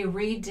they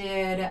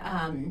redid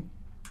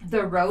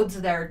the roads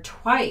there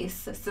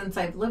twice since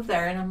I've lived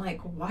there. And I'm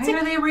like, why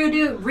are they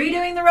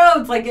redoing the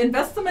roads? Like,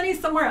 invest the money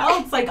somewhere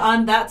else, like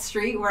on that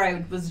street where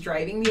I was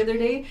driving the other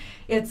day.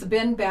 It's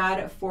been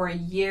bad for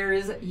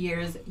years.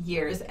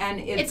 And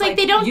it's like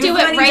they don't do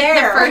it right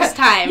there. the first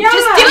time. Yeah.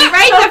 Just do it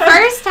right the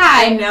first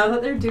time. And now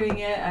that they're doing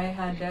it, I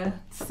had to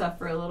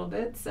suffer a little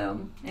bit. So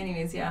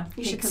anyways, yeah.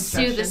 You should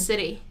sue the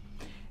city.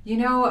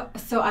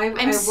 So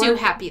I'm so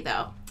happy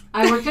though.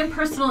 I worked in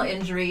personal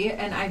injury,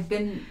 and I've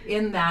been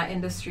in that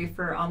industry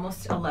for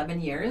almost 11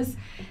 years.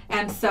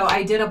 And so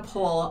I did a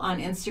poll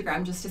on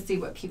Instagram just to see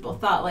what people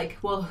thought. Like,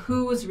 well,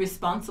 who's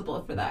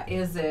responsible for that?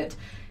 Is it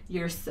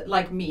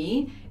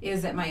me?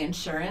 Is it my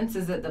insurance?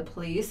 Is it the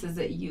police? Is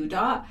it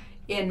UDOT?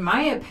 In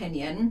my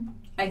opinion,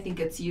 I think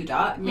it's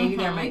UDOT. Maybe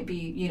there might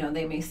be,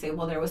 they may say,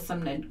 well, there was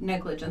some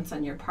negligence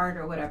on your part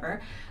or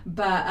whatever.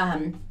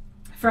 But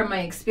from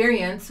my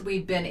experience,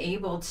 we've been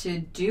able to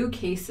do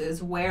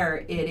cases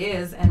where it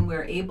is, and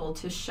we're able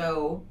to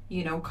show,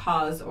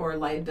 cause or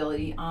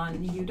liability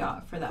on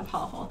UDOT for that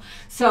pothole.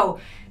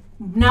 So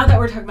now that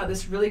we're talking about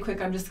this really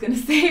quick, I'm just going to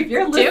say, if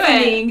you're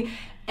listening,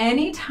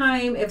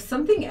 anytime, if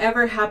something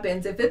ever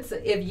happens,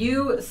 if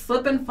you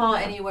slip and fall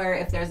anywhere,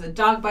 if there's a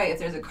dog bite, if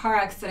there's a car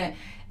accident,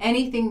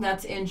 anything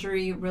that's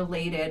injury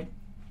related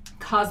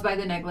caused by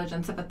the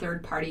negligence of a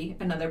third party,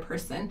 another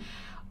person,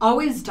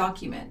 always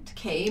document,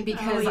 okay?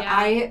 Because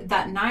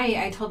that night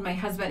I told my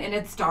husband, and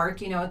it's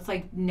dark, it's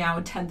like now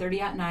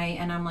 10:30 at night,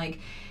 and I'm like,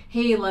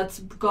 hey, let's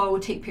go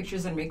take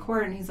pictures and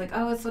record. And he's like,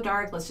 oh, it's so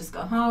dark, let's just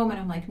go home. And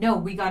I'm like, no,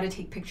 we got to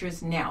take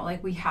pictures now.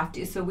 Like, we have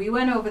to. So we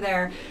went over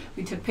there,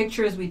 we took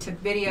pictures, we took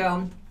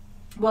video.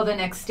 Well, the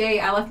next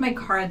day I left my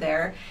car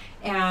there,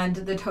 and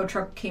the tow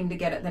truck came to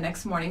get it the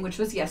next morning, which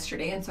was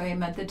yesterday. And so I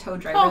met the tow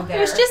driver there. Oh,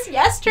 it was just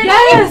yesterday?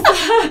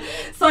 Yes.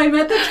 So I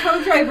met the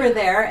tow driver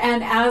there,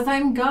 and as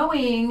I'm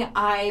going,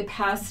 I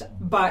passed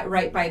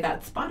right by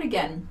that spot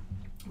again.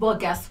 Well,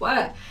 guess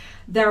what?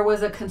 There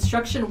was a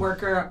construction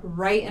worker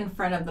right in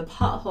front of the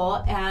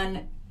pothole,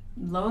 and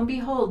lo and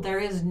behold, there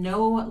is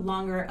no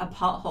longer a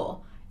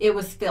pothole. It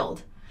was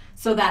filled.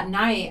 So that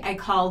night I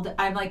called,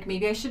 I'm like,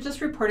 maybe I should just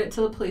report it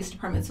to the police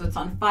department so it's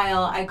on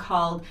file. I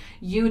called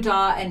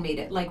UDOT and made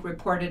it,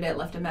 reported it,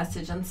 left a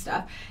message and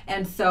stuff.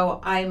 And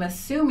so I'm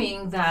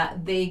assuming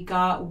that they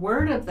got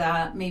word of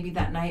that maybe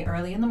that night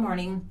early in the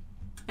morning.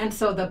 And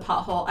so the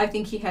pothole, I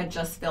think he had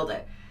just filled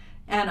it.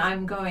 And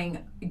I'm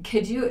going,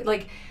 could you,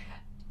 like,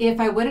 if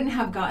I wouldn't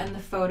have gotten the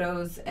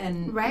photos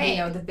and, you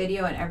know, the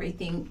video and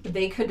everything,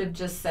 they could have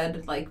just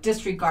said, like,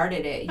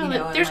 disregarded it, you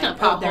know. There's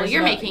like, no pothole.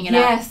 You're making it up.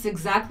 Yes,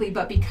 exactly.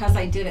 But because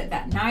I did it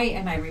that night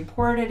and I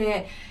reported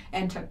it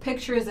and took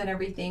pictures and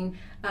everything,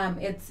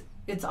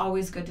 it's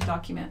always good to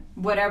document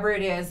whatever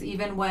it is,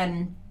 even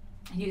when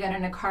you get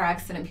in a car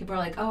accident, people are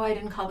like, oh, I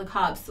didn't call the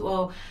cops.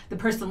 Well, the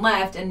person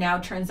left, and now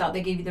turns out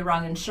they gave you the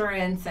wrong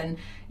insurance and,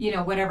 you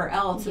know, whatever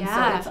else. And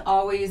so it's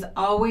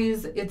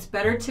always, it's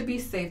better to be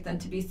safe than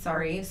to be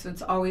sorry. So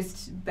it's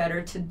always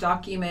better to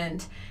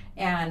document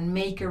and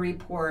make a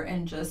report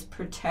and just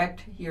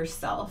protect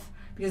yourself.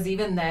 Because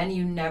even then,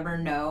 you never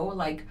know,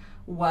 like,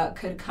 what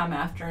could come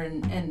after.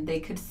 And they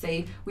could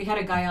say, we had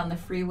a guy on the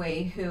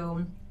freeway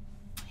who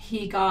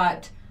he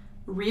got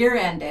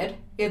rear-ended.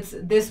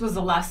 This was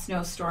the last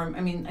snowstorm,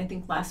 I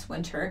think last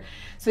winter.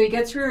 So he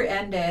gets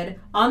rear-ended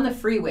on the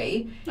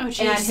freeway, and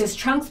his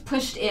trunk's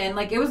pushed in.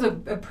 Like, it was a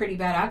pretty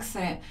bad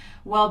accident.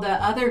 Well, the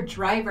other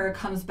driver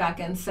comes back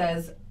and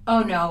says,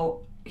 oh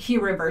no, he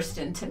reversed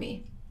into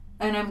me.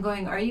 And I'm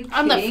going, are you kidding?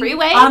 On the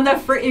freeway?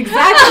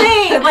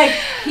 Exactly. Like,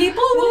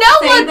 people will no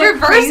one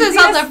reverses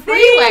on the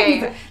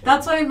freeway. Things.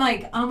 That's why I'm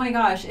like, oh my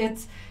gosh,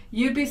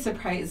 you'd be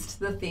surprised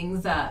the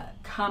things that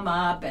come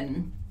up,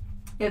 and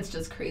it's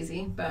just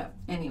crazy. But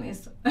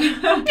anyways, so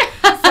protect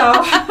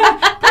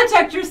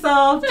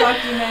yourself,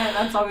 document.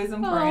 That's always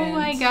important. Oh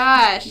my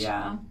gosh.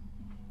 Yeah.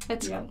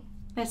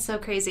 That's so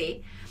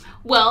crazy.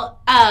 Well,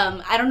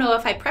 I don't know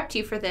if I prepped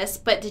you for this,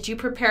 but did you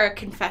prepare a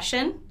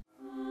confession?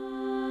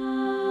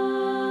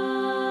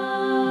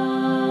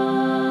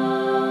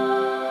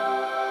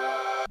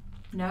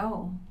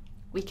 No.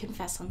 We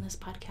confess on this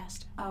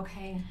podcast.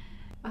 Okay.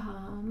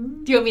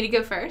 Do you want me to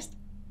go first?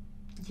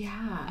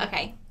 Yeah.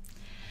 Okay.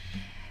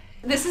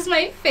 This is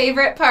my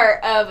favorite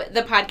part of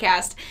the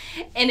podcast,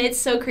 and it's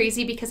so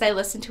crazy because I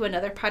listen to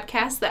another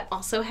podcast that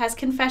also has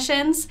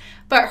confessions,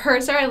 but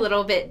hers are a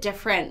little bit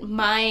different.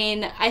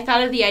 Mine, I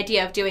thought of the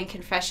idea of doing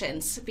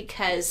confessions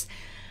because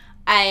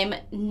I'm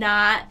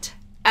not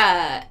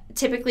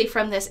typically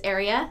from this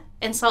area,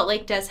 and Salt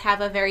Lake does have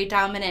a very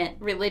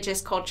dominant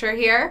religious culture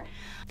here,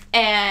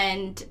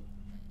 and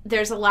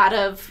there's a lot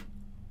of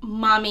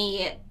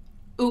mommy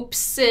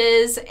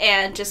oopses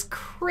and just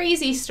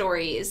crazy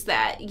stories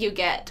that you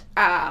get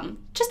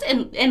just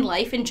in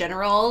life in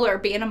general, or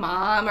being a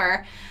mom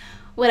or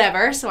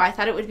whatever. So I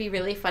thought it would be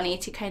really funny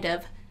to kind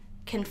of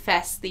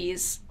confess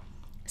these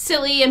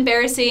silly,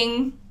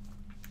 embarrassing,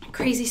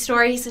 crazy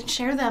stories and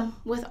share them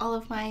with all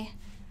of my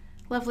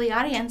lovely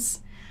audience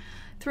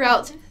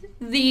throughout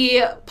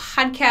the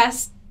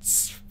podcast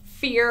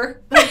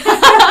sphere.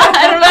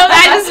 I don't know if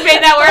I just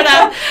made that word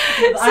up.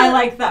 So, I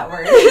like that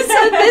word.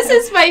 So this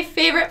is my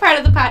favorite part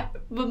of the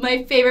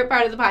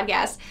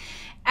podcast.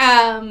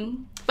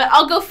 But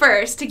I'll go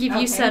first to give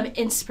you some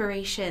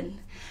inspiration.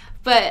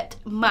 But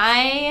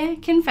my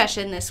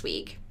confession this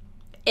week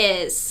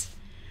is,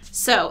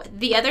 so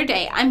the other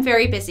day, I'm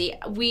very busy.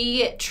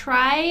 We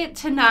try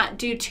to not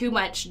do too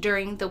much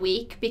during the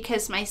week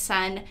because my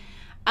son,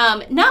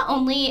 not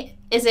only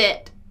is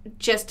it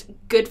just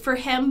good for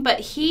him, but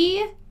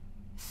he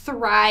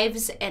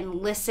thrives and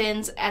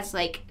listens as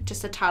like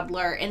just a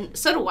toddler, and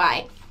so do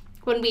I,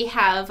 when we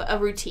have a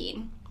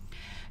routine.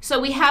 So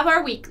we have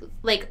our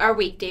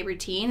weekday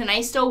routine, and I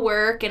still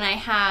work, and I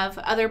have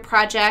other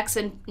projects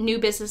and new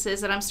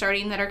businesses that I'm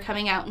starting that are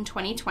coming out in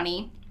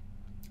 2020.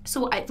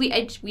 So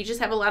we just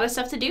have a lot of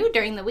stuff to do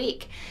during the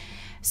week.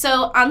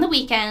 So on the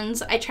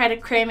weekends, I try to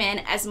cram in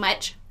as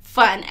much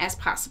fun as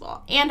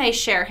possible, and I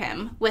share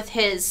him with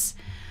his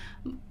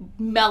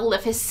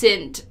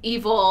maleficent,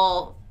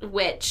 evil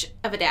witch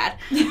of a dad.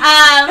 So just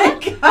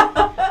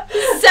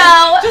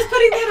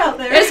putting that out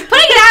there.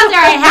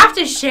 I have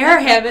to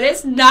share him, and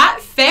it's not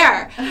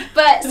fair.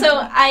 But so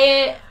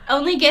I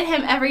only get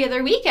him every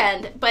other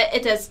weekend, but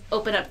it does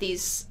open up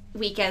these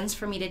weekends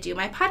for me to do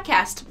my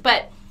podcast.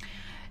 But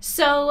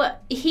so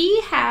he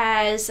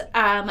has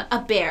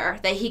a bear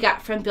that he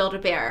got from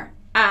Build-A-Bear,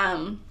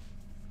 and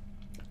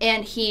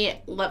he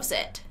loves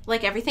it.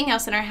 Like everything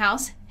else in our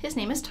house, his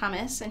name is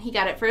Thomas, and he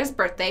got it for his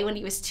birthday when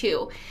he was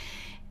 2.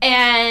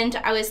 And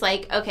I was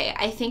like, okay,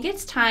 I think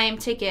it's time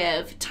to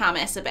give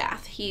Thomas a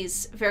bath.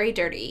 He's very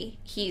dirty.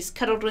 He's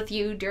cuddled with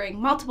you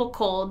during multiple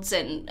colds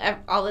and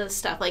all of this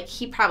stuff. Like,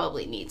 he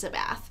probably needs a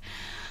bath.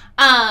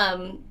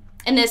 And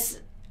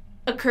this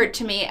occurred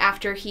to me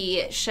after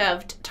he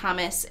shoved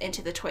Thomas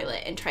into the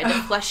toilet and tried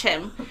to flush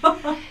him.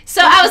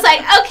 So I was like,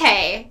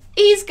 okay,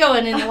 he's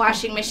going in the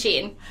washing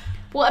machine.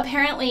 Well,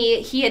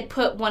 apparently he had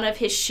put one of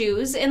his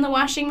shoes in the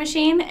washing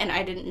machine, and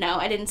I didn't know.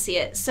 I didn't see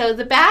it. So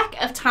the back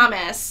of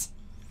Thomas,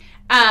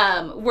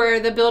 where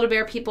the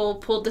Build-A-Bear people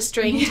pulled the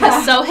string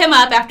to sew him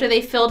up after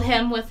they filled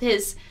him with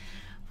his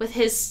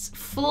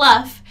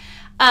fluff,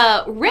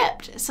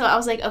 ripped. So I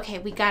was like, okay,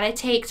 we gotta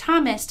take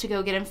Thomas to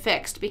go get him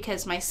fixed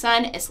because my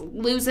son is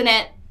losing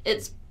it.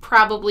 It's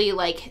probably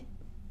like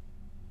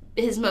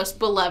his most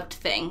beloved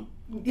thing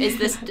is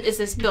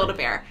this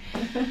Build-A-Bear.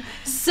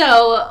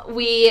 So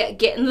we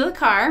get into the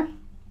car,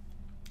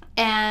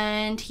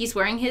 And he's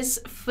wearing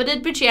his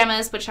footed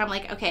pajamas, which I'm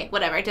like, okay,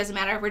 whatever. It doesn't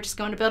matter. We're just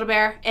going to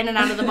Build-A-Bear, in and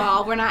out of the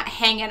mall. We're not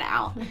hanging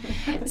out.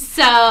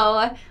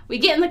 So we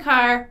get in the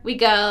car. We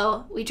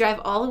go. We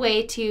drive all the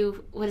way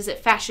to, what is it,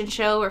 Fashion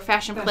Show or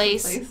Fashion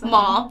Place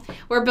Mall,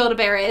 where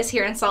Build-A-Bear is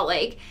here in Salt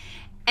Lake.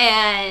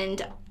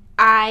 And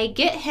I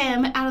get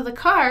him out of the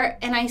car,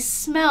 and I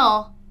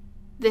smell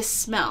this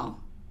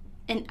smell.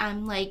 And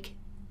I'm like,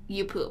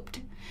 you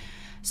pooped.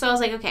 So I was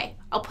like, okay,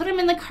 I'll put him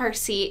in the car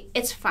seat.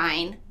 It's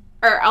fine.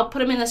 Or I'll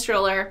put him in the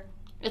stroller.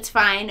 It's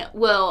fine.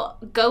 We'll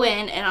go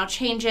in and I'll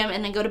change him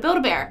and then go to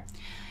Build-A-Bear.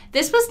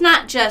 This was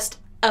not just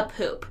a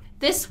poop.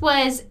 This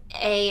was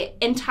a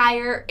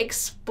entire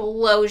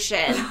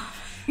explosion.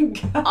 And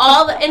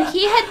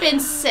he had been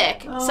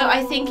sick. So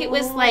I think it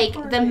was like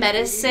the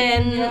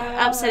medicine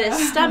upset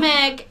his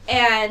stomach.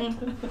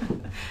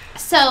 And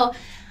so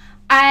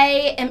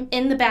I am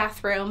in the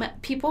bathroom.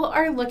 People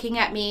are looking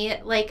at me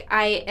like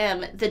I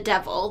am the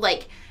devil.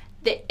 Like,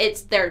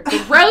 they're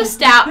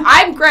grossed out.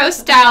 I'm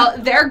grossed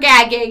out. They're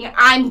gagging.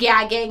 I'm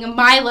gagging.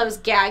 Milo's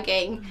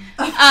gagging.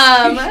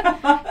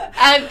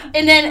 And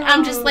then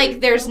I'm just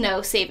like, there's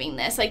no saving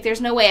this. Like,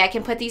 there's no way I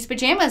can put these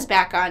pajamas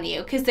back on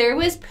you, because there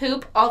was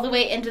poop all the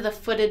way into the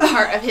footed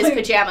part of his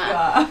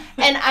pajama.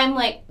 And I'm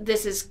like,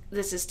 this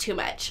is too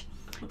much.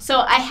 So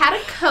I had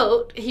a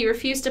coat. He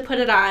refused to put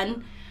it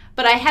on,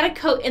 but I had a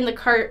coat in the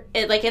cart,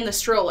 like in the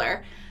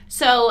stroller.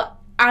 So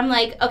I'm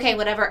like, okay,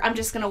 whatever. I'm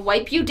just gonna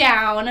wipe you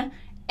down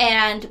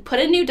and put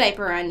a new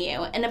diaper on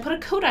you, and then put a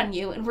coat on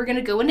you, and we're going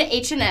to go into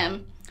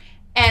H&M,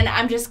 and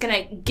I'm just going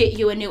to get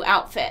you a new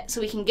outfit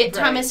so we can get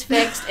Thomas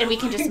fixed, and we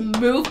can just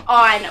move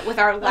on with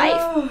our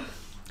life.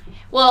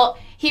 Well,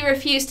 he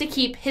refused to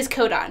keep his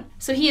coat on.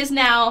 So he is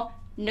now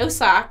no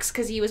socks,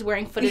 because he was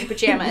wearing footed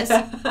pajamas.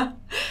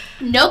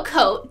 No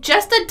coat,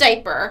 just a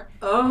diaper.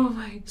 Oh,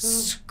 my God.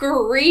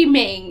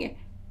 Screaming,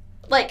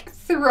 like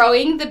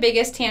throwing the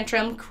biggest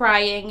tantrum,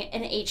 crying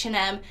in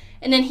H&M.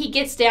 And then he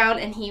gets down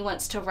and he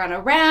wants to run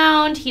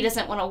around. He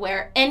doesn't want to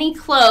wear any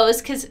clothes,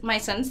 because my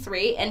son's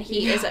 3 and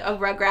he is a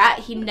rugrat.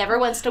 He never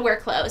wants to wear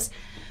clothes.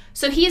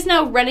 So he is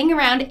now running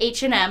around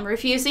H&M,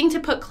 refusing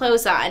to put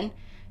clothes on,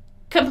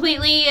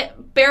 completely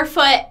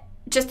barefoot,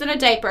 just in a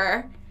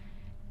diaper.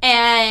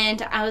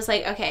 And I was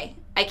like, okay,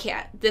 I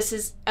can't. This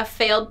is a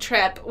failed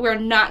trip. We're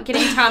not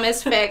getting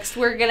Thomas fixed.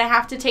 We're going to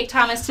have to take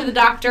Thomas to the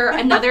doctor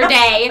another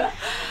day.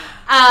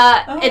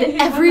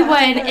 And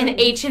everyone in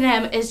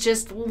H&M is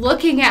just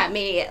looking at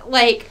me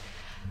like,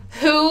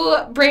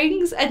 who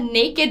brings a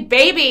naked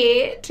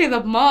baby to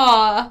the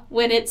mall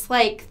when it's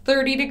like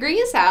 30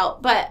 degrees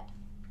out? But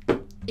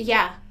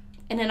yeah.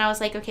 And then I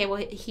was like, okay,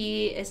 well,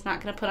 he is not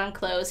going to put on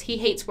clothes. He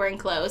hates wearing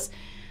clothes.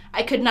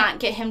 I could not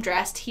get him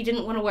dressed. He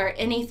didn't want to wear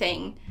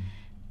anything.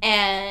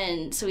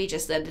 And so he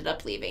just ended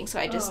up leaving. So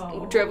I just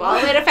drove all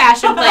the way to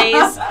Fashion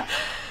Place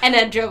and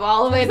then drove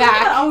all the way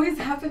back. That always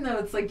happen though.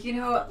 It's like,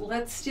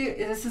 let's do,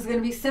 this is going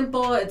to be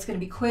simple. It's going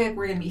to be quick.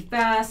 We're going to be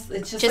fast.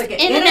 It's just like an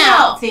in and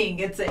out thing.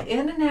 It's an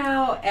in and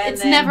out. And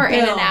it's then never boom,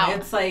 in and out.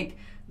 It's like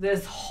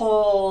this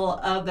whole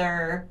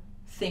other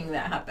thing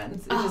that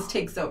happens. It just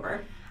takes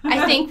over.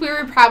 I think we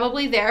were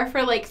probably there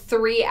for like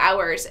 3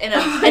 hours. And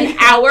an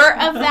hour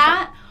of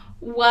that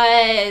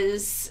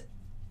was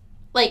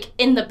like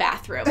in the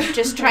bathroom,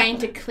 just trying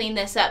to clean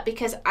this up,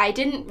 because I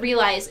didn't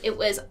realize it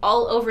was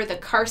all over the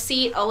car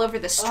seat, all over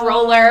the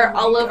stroller,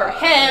 all over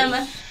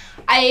him.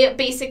 I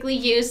basically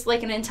used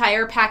like an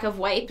entire pack of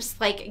wipes,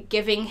 like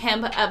giving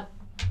him a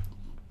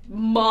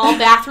mall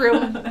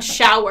bathroom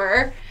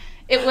shower.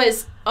 It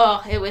was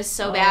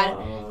so bad.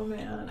 Oh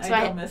man, so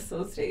I don't miss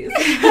those days.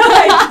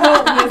 I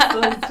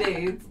don't miss those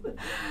days.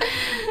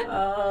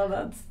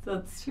 Oh,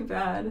 that's too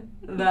bad.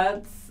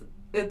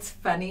 It's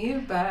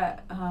funny,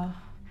 but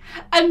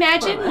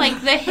imagine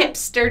like the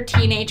hipster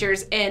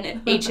teenagers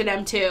in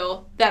H&M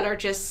too that are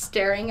just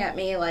staring at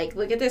me like,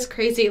 look at this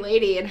crazy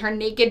lady and her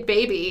naked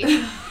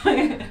baby.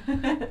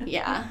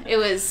 Yeah, it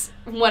was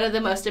one of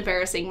the most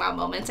embarrassing mom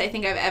moments I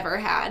think I've ever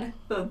had.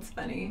 That's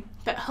funny.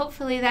 But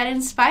hopefully that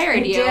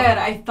inspired you. It did.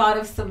 I thought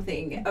of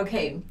something.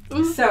 Okay,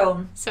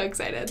 so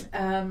excited.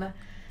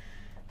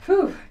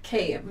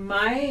 Okay,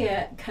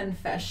 my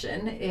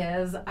confession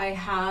is I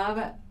have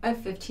a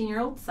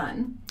 15-year-old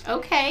son.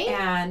 Okay.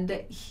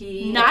 And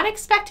he... Not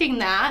expecting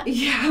that.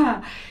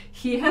 Yeah.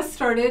 He has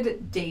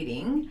started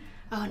dating.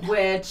 Oh, no.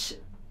 Which,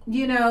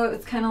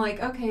 it's kind of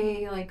like,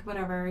 okay, like,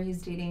 whatever,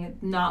 he's dating.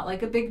 It's not,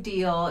 like, a big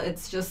deal.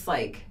 It's just,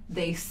 like,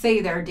 they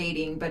say they're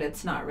dating, but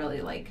it's not really,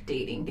 like,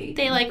 dating.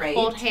 They, like, right?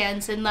 hold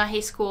hands in the high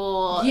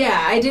school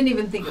Yeah, I didn't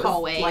even think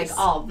hallways. It was, like,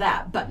 all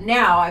that. But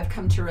now I've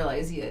come to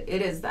realize it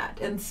is that.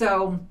 And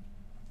so,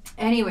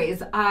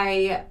 anyways,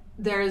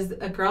 there's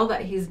a girl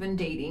that he's been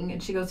dating,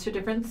 and she goes to a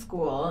different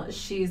school.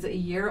 She's a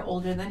year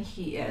older than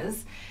he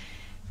is.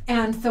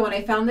 And so when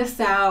I found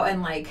this out,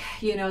 and like,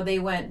 you know, they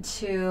went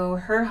to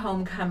her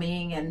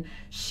homecoming, and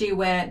she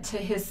went to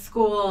his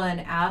school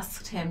and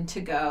asked him to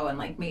go, and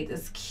like made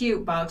this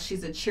cute box.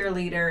 She's a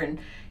cheerleader, and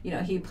you know,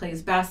 he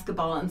plays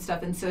basketball and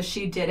stuff. And so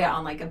she did it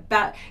on like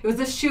it was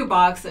a shoe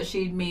box that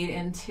she made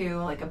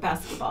into like a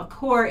basketball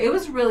court. It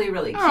was really,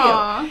 really cute.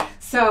 Aww.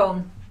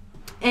 So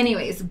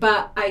anyways,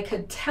 but I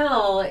could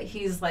tell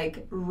he's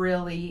like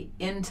really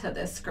into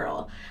this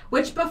girl,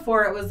 which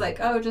before it was like,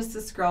 oh, just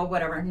this girl,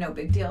 whatever, no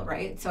big deal,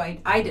 right? So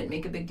I didn't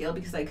make a big deal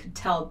because I could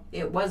tell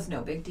it was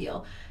no big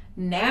deal.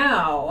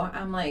 Now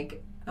I'm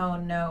like, oh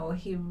no,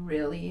 he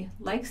really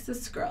likes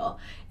this girl,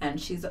 and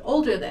she's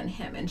older than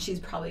him, and she's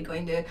probably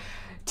going to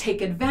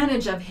take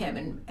advantage of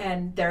him,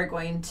 and they're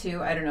going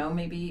to, I don't know,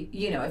 maybe,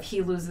 you know, if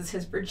he loses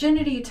his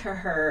virginity to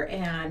her,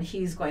 and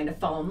he's going to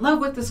fall in love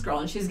with this girl,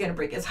 and she's going to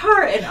break his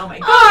heart, and oh my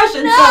gosh.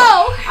 And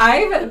so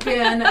I've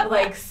been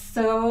like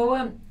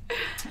so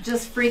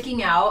just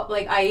freaking out.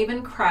 Like I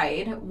even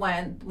cried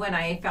when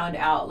I found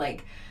out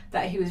like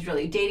that he was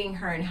really dating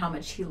her and how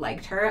much he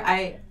liked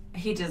her.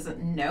 He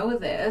doesn't know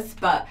this,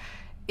 but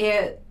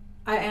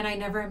I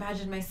never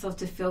imagined myself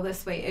to feel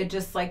this way. It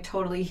just like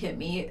totally hit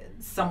me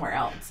somewhere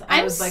else.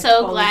 I'm was like,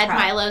 so glad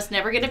Milo's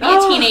never going to be a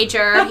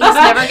teenager. He's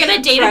never going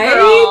to date a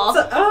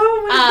girl.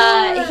 Oh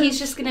my God. He's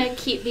just going to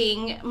keep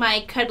being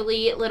my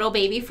cuddly little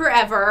baby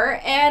forever.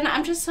 And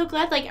I'm just so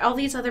glad like all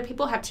these other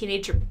people have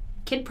teenager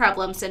kid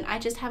problems, and I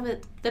just have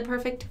the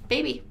perfect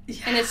baby.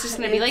 Yeah, and it's just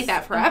going to be like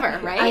that forever,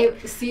 right?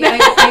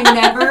 I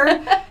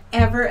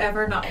never,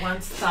 ever, not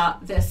once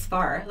thought this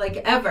far. Like,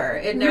 ever.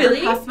 It never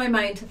crossed my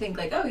mind to think,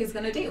 like, oh, he's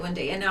going to date one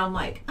day. And now I'm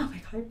like, oh my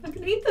God, I'm not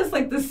going to eat this.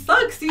 Like, this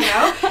sucks, you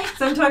know?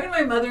 So I'm talking to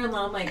my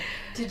mother-in-law. I'm like,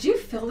 did you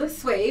feel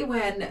this way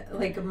when,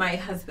 like, my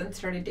husband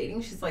started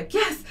dating? She's like,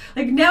 yes.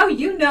 Like, now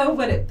you know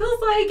what it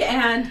feels like.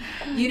 And,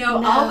 you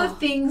know, all the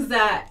things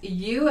that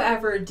you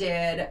ever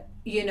did,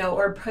 you know,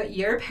 or put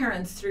your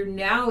parents through,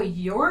 now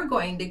you're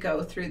going to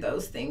go through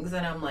those things.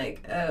 And I'm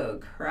like,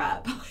 oh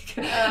crap. Like,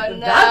 oh, no.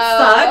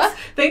 That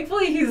sucks.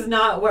 Thankfully he's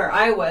not where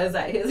I was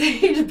at his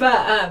age,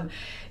 but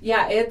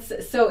yeah,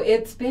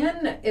 it's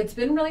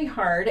been really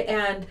hard.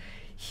 And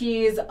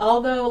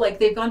although like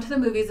they've gone to the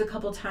movies a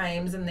couple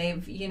times, and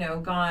they've, you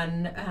know,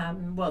 gone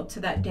to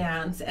that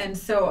dance, and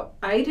so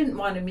I didn't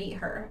want to meet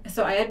her.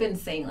 So I had been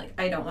saying like,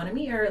 I don't want to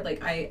meet her,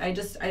 like I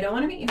don't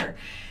want to meet her.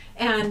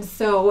 And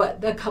so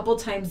the couple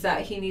times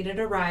that he needed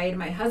a ride,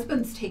 my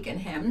husband's taken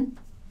him,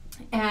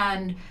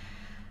 and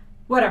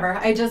whatever.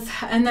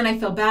 And then I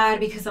feel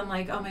bad because I'm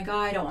like, oh my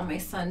God, I don't want my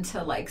son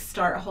to like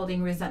start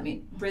holding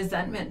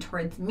resentment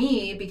towards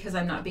me because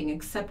I'm not being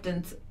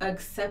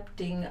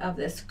accepting of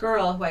this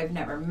girl who I've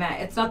never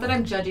met. It's not that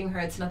I'm judging her.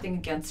 It's nothing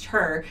against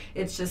her.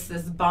 It's just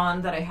this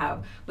bond that I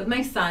have with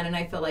my son, and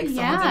I feel like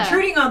someone's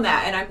intruding on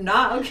that, and I'm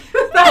not okay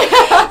with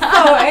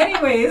that. So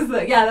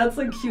anyways, yeah, that's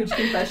like huge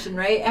confession,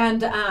 right?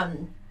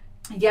 And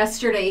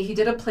yesterday he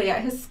did a play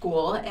at his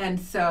school, and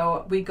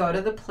so we go to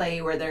the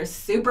play where they're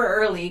super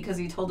early because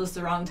he told us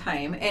the wrong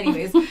time.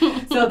 Anyways,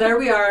 so there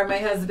we are, my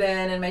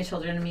husband and my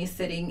children and me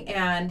sitting,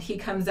 and he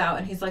comes out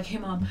and he's like, hey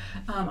mom,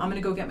 I'm gonna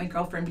go get my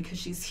girlfriend because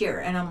she's here.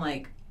 And I'm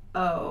like,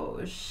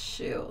 oh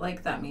shoot,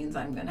 like that means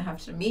I'm gonna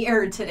have to meet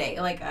her today.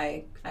 Like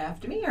I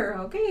have to meet her.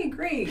 Okay,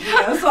 great.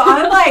 You know, so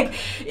I'm like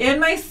in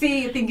my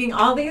seat thinking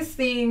all these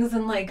things,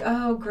 and like,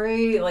 oh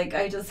great, like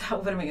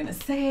what am I gonna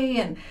say?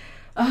 And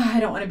I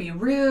don't want to be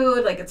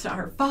rude, like it's not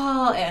her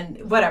fault,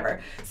 and whatever.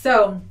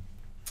 So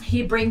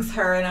he brings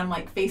her, and I'm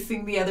like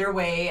facing the other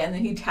way, and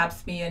then he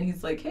taps me, and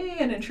he's like, hey,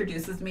 and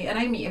introduces me, and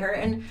I meet her,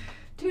 and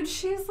dude,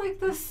 she's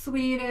like the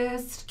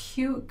sweetest,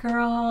 cute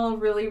girl,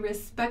 really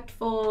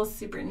respectful,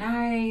 super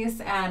nice,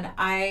 and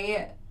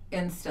I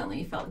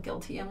instantly felt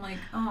guilty. I'm like,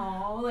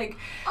 oh, like,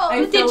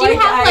 I did you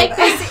have like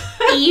this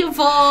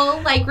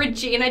evil, like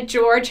Regina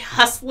George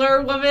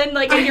hustler woman,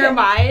 like in your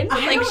mind?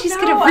 Like, she's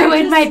gonna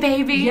ruin my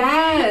baby.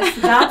 Yes,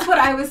 that's what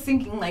I was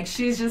thinking. Like,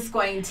 she's just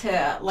going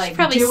to like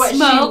do what she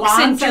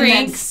wants and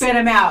then spit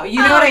him out. You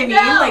know what I mean?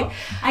 No. Like,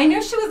 I knew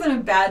she wasn't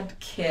a bad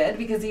kid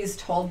because he's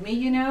told me,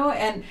 you know,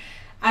 and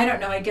I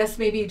don't know, I guess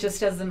maybe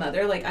just as a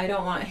mother, like I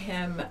don't want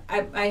him,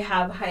 I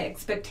have high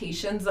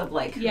expectations of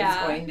like who's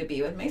going to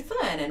be with my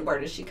son and where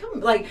does she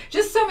come, like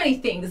just so many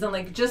things, and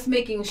like just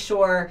making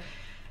sure,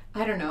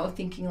 I don't know,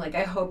 thinking like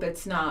I hope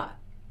it's not,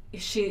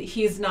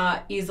 he's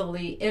not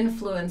easily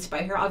influenced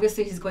by her.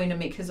 Obviously he's going to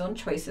make his own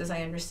choices,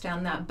 I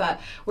understand that, but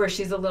where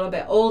she's a little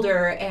bit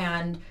older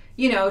and,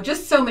 you know,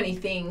 just so many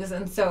things.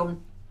 And so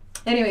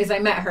anyways, I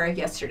met her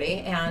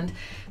yesterday, and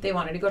they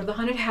wanted to go to the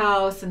haunted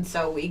house, and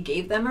so we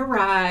gave them a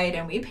ride,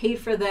 and we paid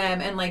for them,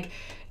 and like,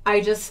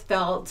 I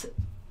felt,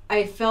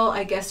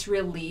 I guess,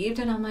 relieved,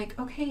 and I'm like,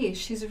 okay,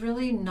 she's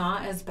really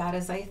not as bad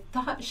as I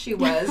thought she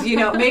was, you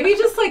know, maybe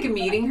just like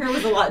meeting her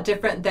was a lot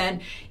different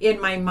than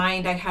in my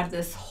mind. I had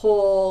this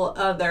whole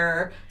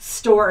other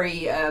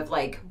story of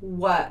like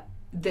what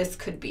this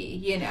could be,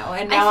 you know,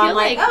 and I now feel I'm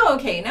like, like- oh,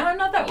 okay, now I'm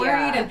not that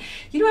worried. Yeah. And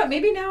you know what,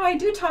 maybe now I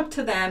do talk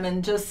to them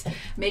and just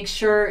make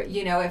sure,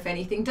 you know, if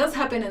anything does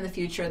happen in the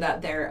future,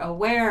 that they're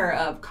aware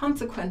of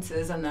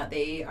consequences and that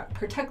they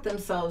protect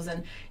themselves.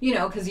 And, you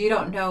know, because you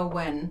don't know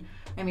when,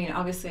 I mean,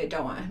 obviously I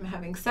don't want him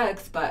having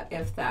sex, but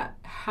if that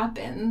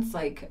happens,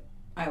 like,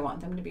 I want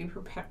them to be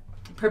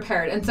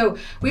prepared. And so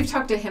we've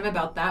talked to him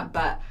about that,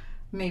 but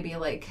maybe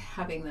like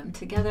having them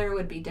together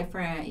would be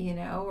different, you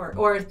know,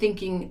 or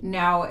thinking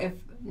now, if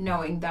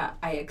knowing that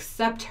I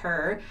accept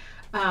her,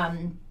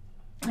 and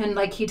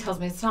like he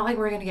tells me, it's not like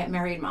we're gonna get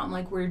married, Mom,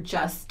 like we're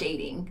just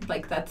dating,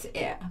 like that's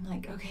it. I'm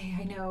like, okay,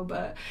 I know,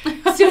 but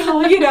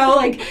still, you know,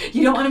 like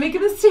you don't want to make a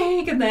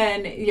mistake, and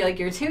then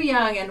you're too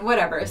young and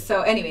whatever.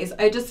 So anyways,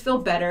 I just feel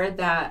better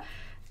that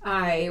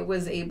I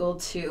was able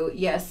to,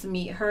 yes,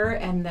 meet her,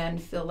 and then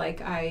feel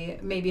like I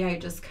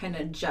just kind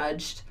of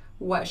judged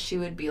what she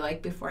would be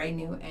like before I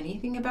knew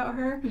anything about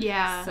her.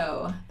 Yeah.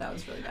 So that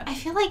was really bad. I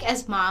feel like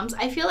as moms,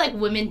 I feel like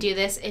women do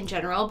this in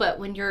general, but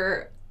when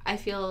I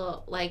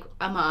feel like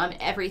a mom,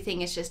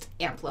 everything is just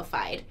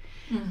amplified.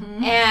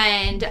 Mm-hmm.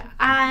 And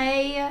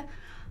I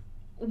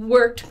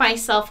worked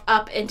myself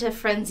up into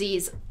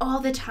frenzies all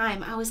the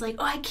time. I was like,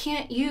 oh, I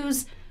can't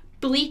use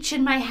bleach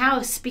in my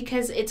house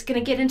because it's going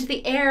to get into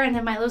the air and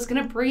then Milo's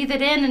going to breathe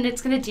it in and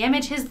it's going to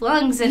damage his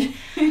lungs. And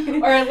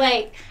or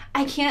like,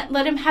 I can't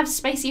let him have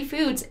spicy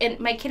foods. And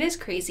my kid is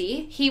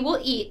crazy. He will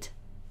eat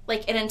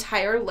like an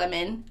entire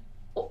lemon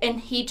and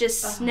he just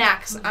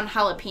snacks on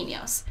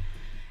jalapenos.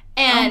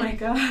 And oh my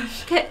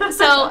gosh.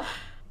 So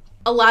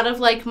a lot of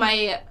like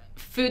my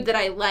food that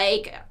I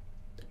like,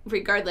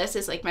 regardless,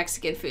 is like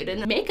Mexican food,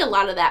 and I make a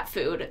lot of that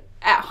food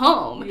at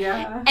home.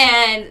 Yeah.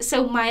 And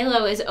so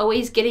Milo is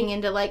always getting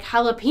into like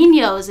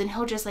jalapenos and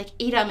he'll just like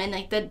eat them, and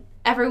like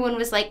everyone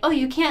was like, oh,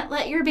 you can't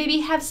let your baby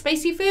have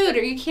spicy food,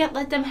 or you can't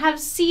let them have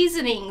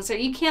seasonings, or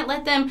you can't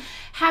let them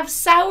have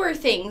sour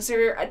things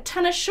or a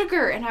ton of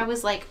sugar. And I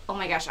was like, oh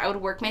my gosh, I would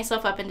work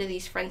myself up into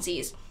these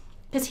frenzies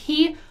because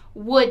he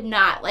would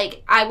not.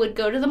 Like, I would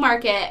go to the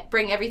market,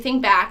 bring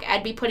everything back,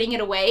 I'd be putting it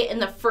away,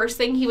 and the first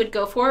thing he would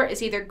go for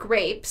is either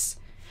grapes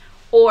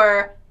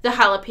or the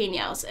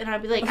jalapenos. And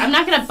I'd be like, I'm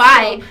not going to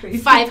buy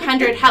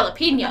 500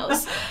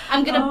 jalapenos.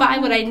 I'm going to buy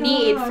what I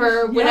need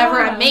for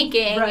whatever I'm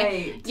making.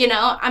 Right. You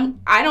know,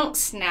 I don't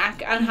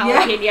snack on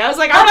jalapenos. Yeah.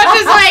 Like, I'm not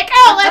just like,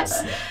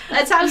 oh,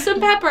 let's have some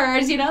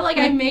peppers, you know? Like,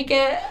 I make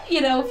it,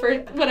 you know, for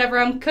whatever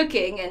I'm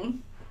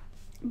cooking.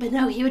 But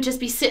no, he would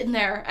just be sitting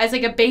there as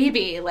like a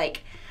baby,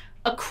 like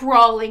a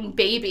crawling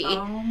baby,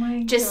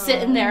 just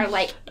sitting there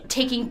like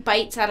taking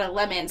bites out of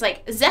lemons,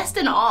 like zest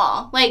and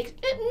all, like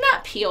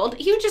not peeled.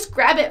 He would just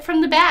grab it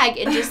from the bag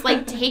and just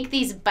like take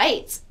these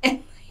bites,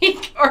 and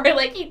or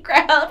like he'd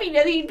grab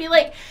jalapenos. He'd be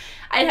like,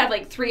 I'd have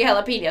like 3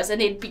 jalapenos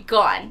and they'd be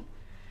gone.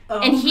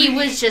 And he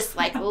was just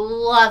like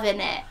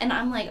loving it. And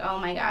I'm like, oh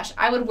my gosh,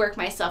 I would work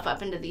myself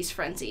up into these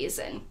frenzies,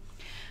 and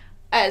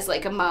as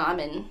like a mom,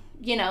 and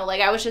you know,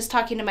 like I was just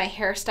talking to my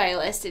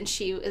hairstylist, and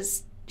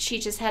she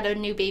just had a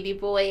new baby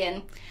boy,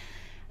 and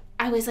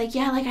I was like,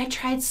 yeah, like I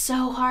tried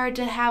so hard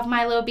to have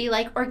Milo be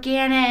like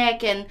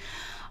organic and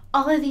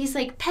all of these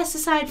like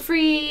pesticide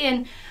free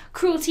and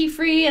cruelty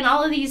free and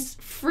all of these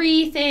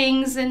free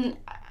things, and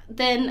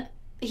then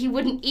he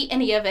wouldn't eat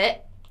any of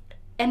it.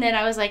 And then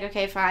I was like,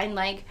 okay, fine.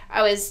 Like,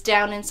 I was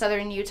down in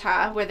southern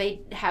Utah where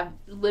they have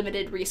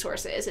limited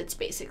resources. It's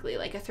basically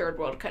like a third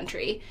world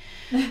country.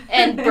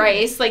 And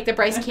Bryce, like the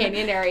Bryce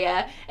Canyon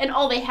area, and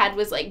all they had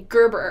was like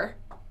Gerber.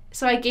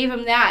 So I gave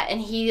him that, and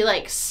he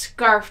like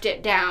scarfed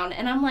it down.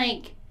 And I'm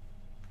like,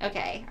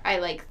 okay, I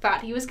like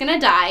thought he was gonna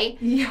die.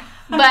 Yeah.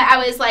 But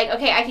I was like,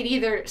 okay, I could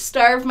either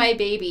starve my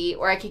baby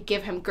or I could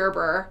give him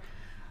Gerber.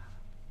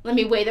 Let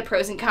me weigh the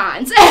pros and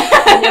cons.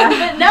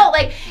 But no,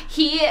 like,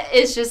 he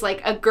is just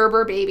like a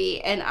Gerber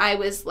baby, and I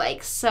was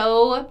like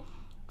so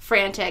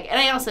frantic. And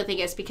I also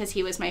think it's because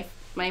he was my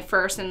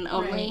first and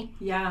only. Right.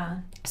 Yeah.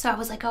 So I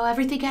was like, oh,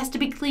 everything has to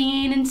be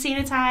clean and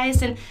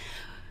sanitized and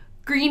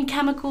green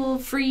chemical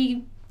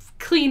free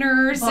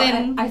cleaners. Well,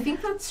 and I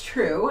think that's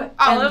true.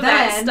 All of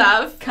that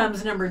stuff.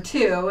 Comes number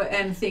 2,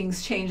 and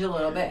things change a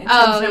little bit. And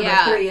comes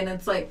number 3, and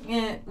it's like,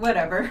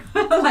 whatever.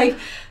 Like,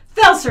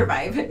 they'll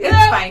survive. It's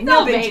fine.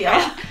 No big deal.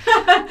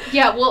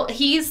 Yeah, well,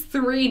 he's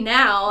 3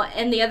 now,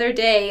 and the other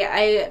day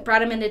I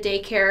brought him into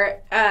daycare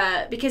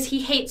because he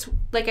hates,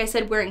 like I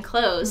said, wearing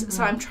clothes. Mm-hmm.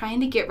 So I'm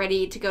trying to get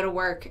ready to go to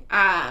work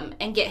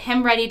and get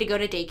him ready to go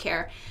to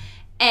daycare.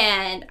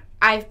 And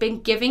I've been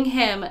giving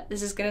him,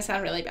 this is going to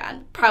sound really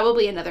bad,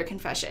 probably another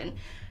confession,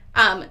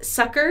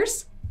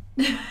 suckers.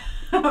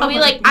 I'll be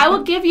like, I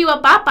will give you a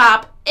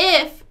bop-bop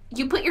if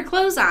you put your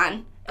clothes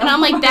on. And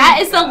I'm like, that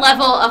is the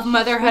level of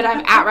motherhood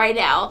I'm at right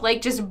now.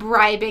 Like, just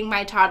bribing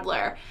my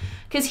toddler.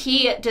 Because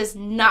he does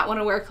not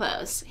want to wear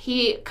clothes.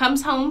 He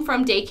comes home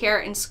from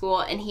daycare and school,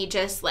 and he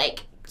just,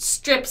 like,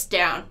 strips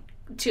down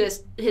to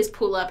his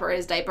pull-up or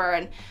his diaper.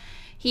 And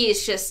he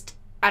is just,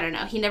 I don't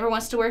know, he never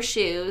wants to wear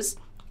shoes.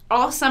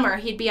 All summer,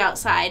 he'd be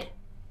outside,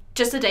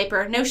 just a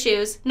diaper, no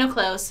shoes, no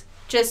clothes,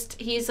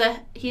 he's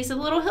a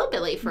little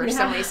hillbilly for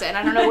some reason.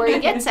 I don't know where he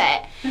gets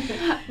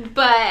it.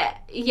 But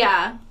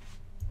yeah.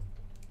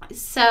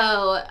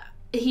 So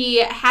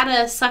he had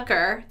a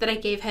sucker that I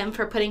gave him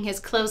for putting his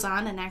clothes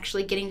on and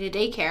actually getting to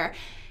daycare.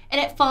 And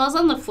it falls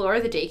on the floor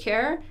of the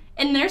daycare.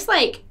 And there's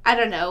like, I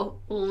don't know,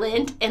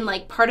 lint and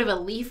like part of a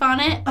leaf on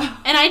it.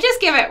 And I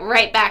just give it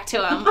right back to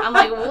him. I'm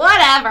like,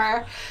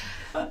 whatever.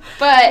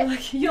 But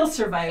like, you'll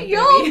survive, baby.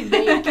 You'll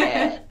make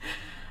it.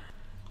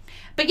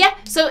 But yeah,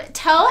 so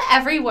tell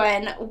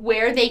everyone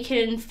where they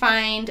can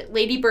find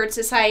Lady Bird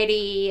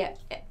Society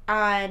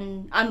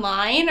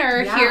online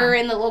or here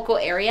in the local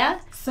area.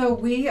 So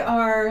we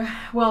are,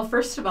 well,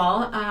 first of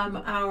all,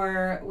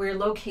 we're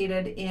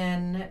located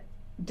in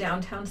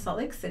downtown Salt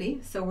Lake City.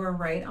 So we're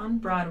right on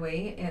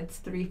Broadway. It's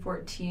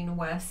 314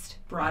 West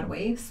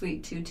Broadway,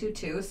 Suite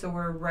 222. So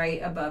we're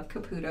right above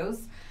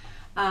Caputo's.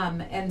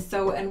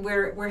 And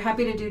we're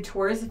happy to do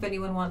tours. If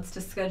anyone wants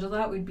to schedule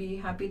that, we'd be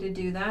happy to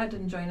do that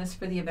and join us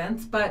for the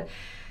events. But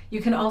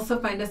you can also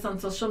find us on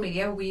social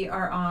media. We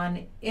are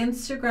on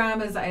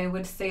Instagram, as I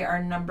would say,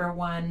 our number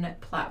one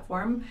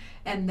platform.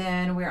 And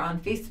then we're on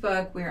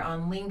Facebook, we're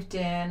on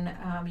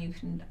LinkedIn. You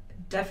can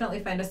definitely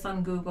find us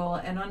on Google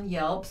and on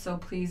Yelp. So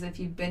please, if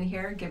you've been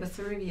here, give us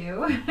a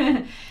review.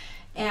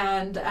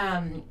 And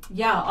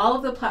all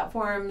of the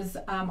platforms,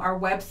 our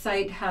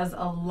website has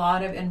a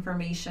lot of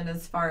information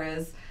as far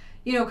as,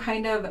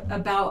 kind of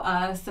about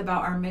us,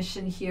 about our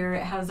mission here.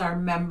 It has our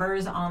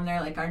members on there,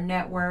 like our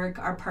network,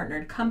 our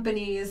partnered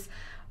companies,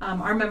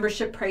 our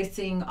membership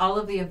pricing, all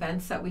of the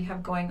events that we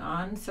have going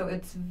on. So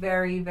it's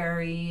very,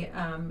 very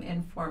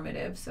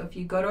informative. So if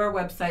you go to our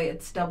website,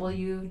 it's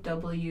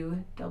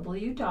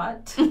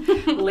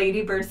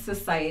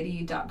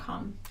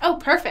www.ladybirdsociety.com. Oh,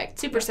 perfect.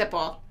 Super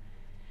simple.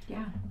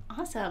 Yeah.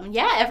 Awesome.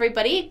 Yeah,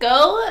 everybody,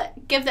 go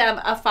give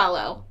them a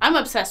follow. I'm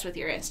obsessed with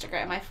your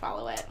Instagram. I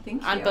follow it.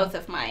 Thank you. On both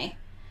of my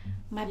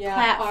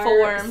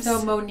platforms.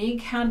 So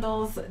Monique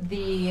handles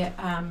the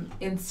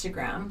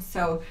Instagram.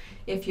 So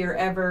if you're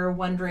ever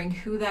wondering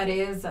who that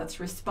is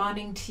that's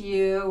responding to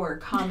you or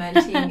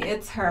commenting,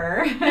 it's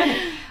her.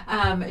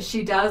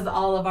 She does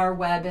all of our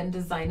web and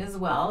design as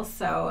well.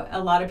 So a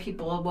lot of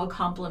people will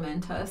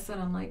compliment us, and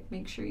I'm like,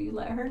 make sure you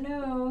let her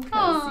know,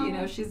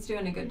 because she's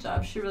doing a good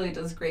job. She really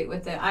does great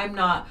with it. I'm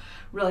not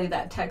really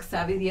that tech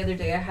savvy. The other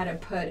day I had to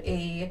put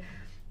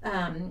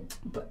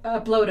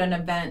upload an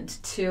event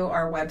to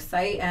our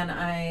website, and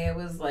I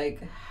was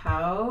like,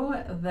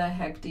 how the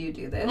heck do you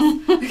do this?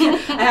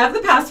 I have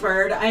the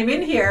password, I'm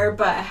in here,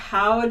 but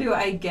how do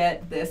I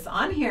get this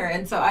on here?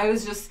 And so I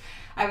was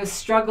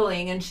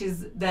struggling, and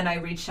then I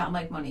reached out, I'm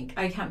like, Monique,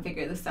 I can't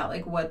figure this out.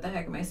 Like, what the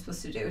heck am I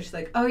supposed to do? She's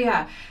like, oh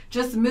yeah,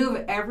 just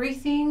move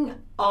everything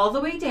all the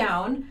way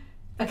down,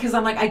 because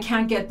I'm like, I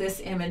can't get this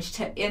image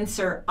to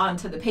insert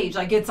onto the page.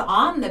 Like, it's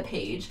on the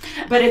page,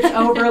 but it's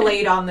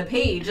overlaid on the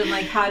page. And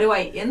like, how do I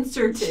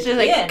insert it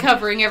in?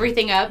 Covering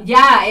everything up.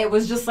 Yeah, it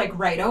was just like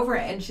right over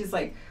it. And she's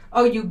like,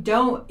 oh,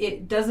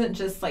 it doesn't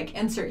just like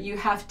insert. You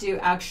have to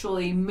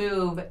actually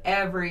move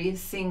every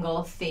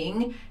single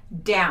thing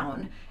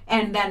down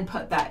and then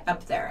put that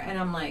up there. And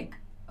I'm like,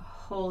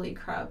 holy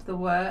crap, oh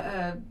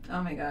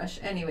my gosh.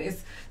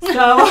 Anyways, so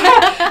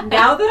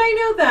now that I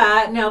know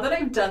that, now that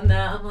I've done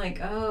that, I'm like,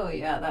 oh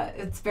yeah,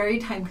 it's very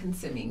time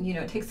consuming.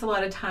 It takes a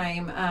lot of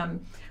time.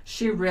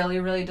 She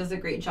really, really does a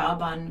great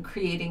job on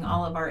creating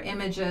all of our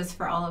images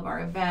for all of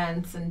our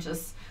events and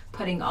just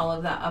putting all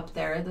of that up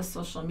there, the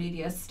social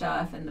media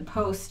stuff and the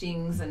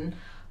postings and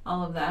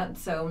all of that.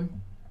 So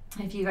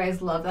if you guys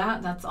love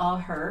that, that's all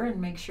her, and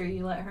make sure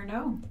you let her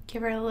know.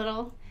 Give her a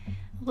little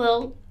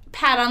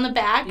pat on the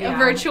back, a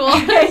virtual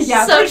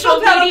social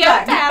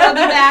media pat on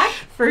the back.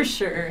 For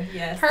sure,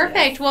 yes.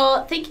 Perfect. Yes.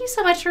 Well, thank you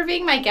so much for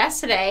being my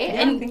guest today.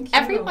 Yeah, and thank you.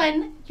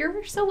 Everyone,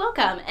 you're so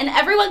welcome. And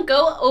everyone,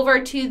 go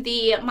over to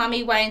the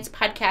Mommy Wines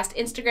podcast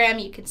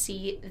Instagram. You can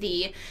see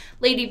the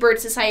Lady Bird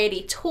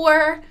Society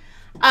tour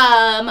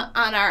on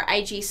our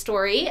IG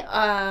story,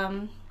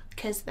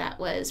 because that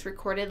was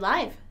recorded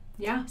live.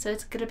 Yeah. So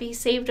it's going to be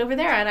saved over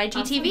there on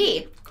IGTV.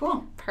 Awesome.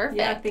 Cool. Perfect.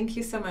 Yeah, thank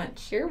you so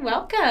much. You're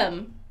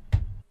welcome.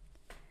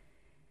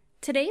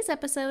 Today's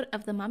episode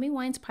of the Mommy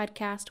Wines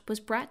podcast was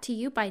brought to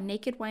you by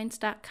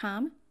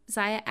NakedWines.com,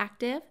 Zaya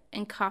Active,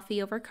 and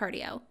Coffee Over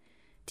Cardio.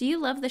 Do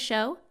you love the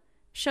show?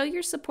 Show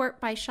your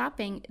support by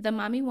shopping the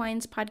Mommy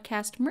Wines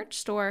podcast merch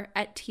store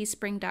at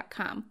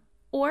teespring.com,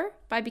 or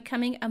by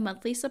becoming a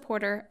monthly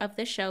supporter of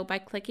the show by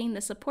clicking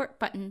the support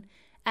button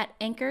at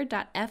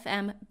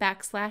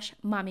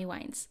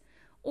anchor.fm/mommywines,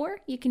 or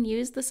you can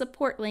use the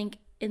support link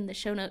in the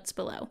show notes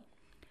below.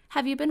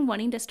 Have you been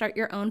wanting to start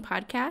your own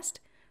podcast?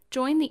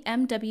 Join the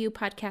MW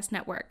Podcast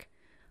Network.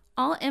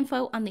 All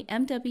info on the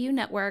MW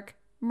Network,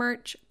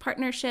 merch,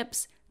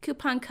 partnerships,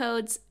 coupon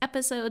codes,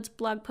 episodes,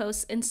 blog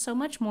posts, and so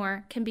much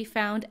more can be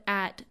found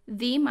at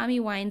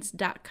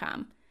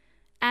themommywines.com.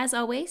 As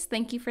always,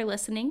 thank you for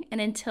listening,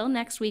 and until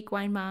next week,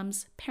 wine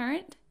moms,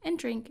 parent and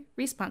drink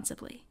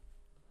responsibly.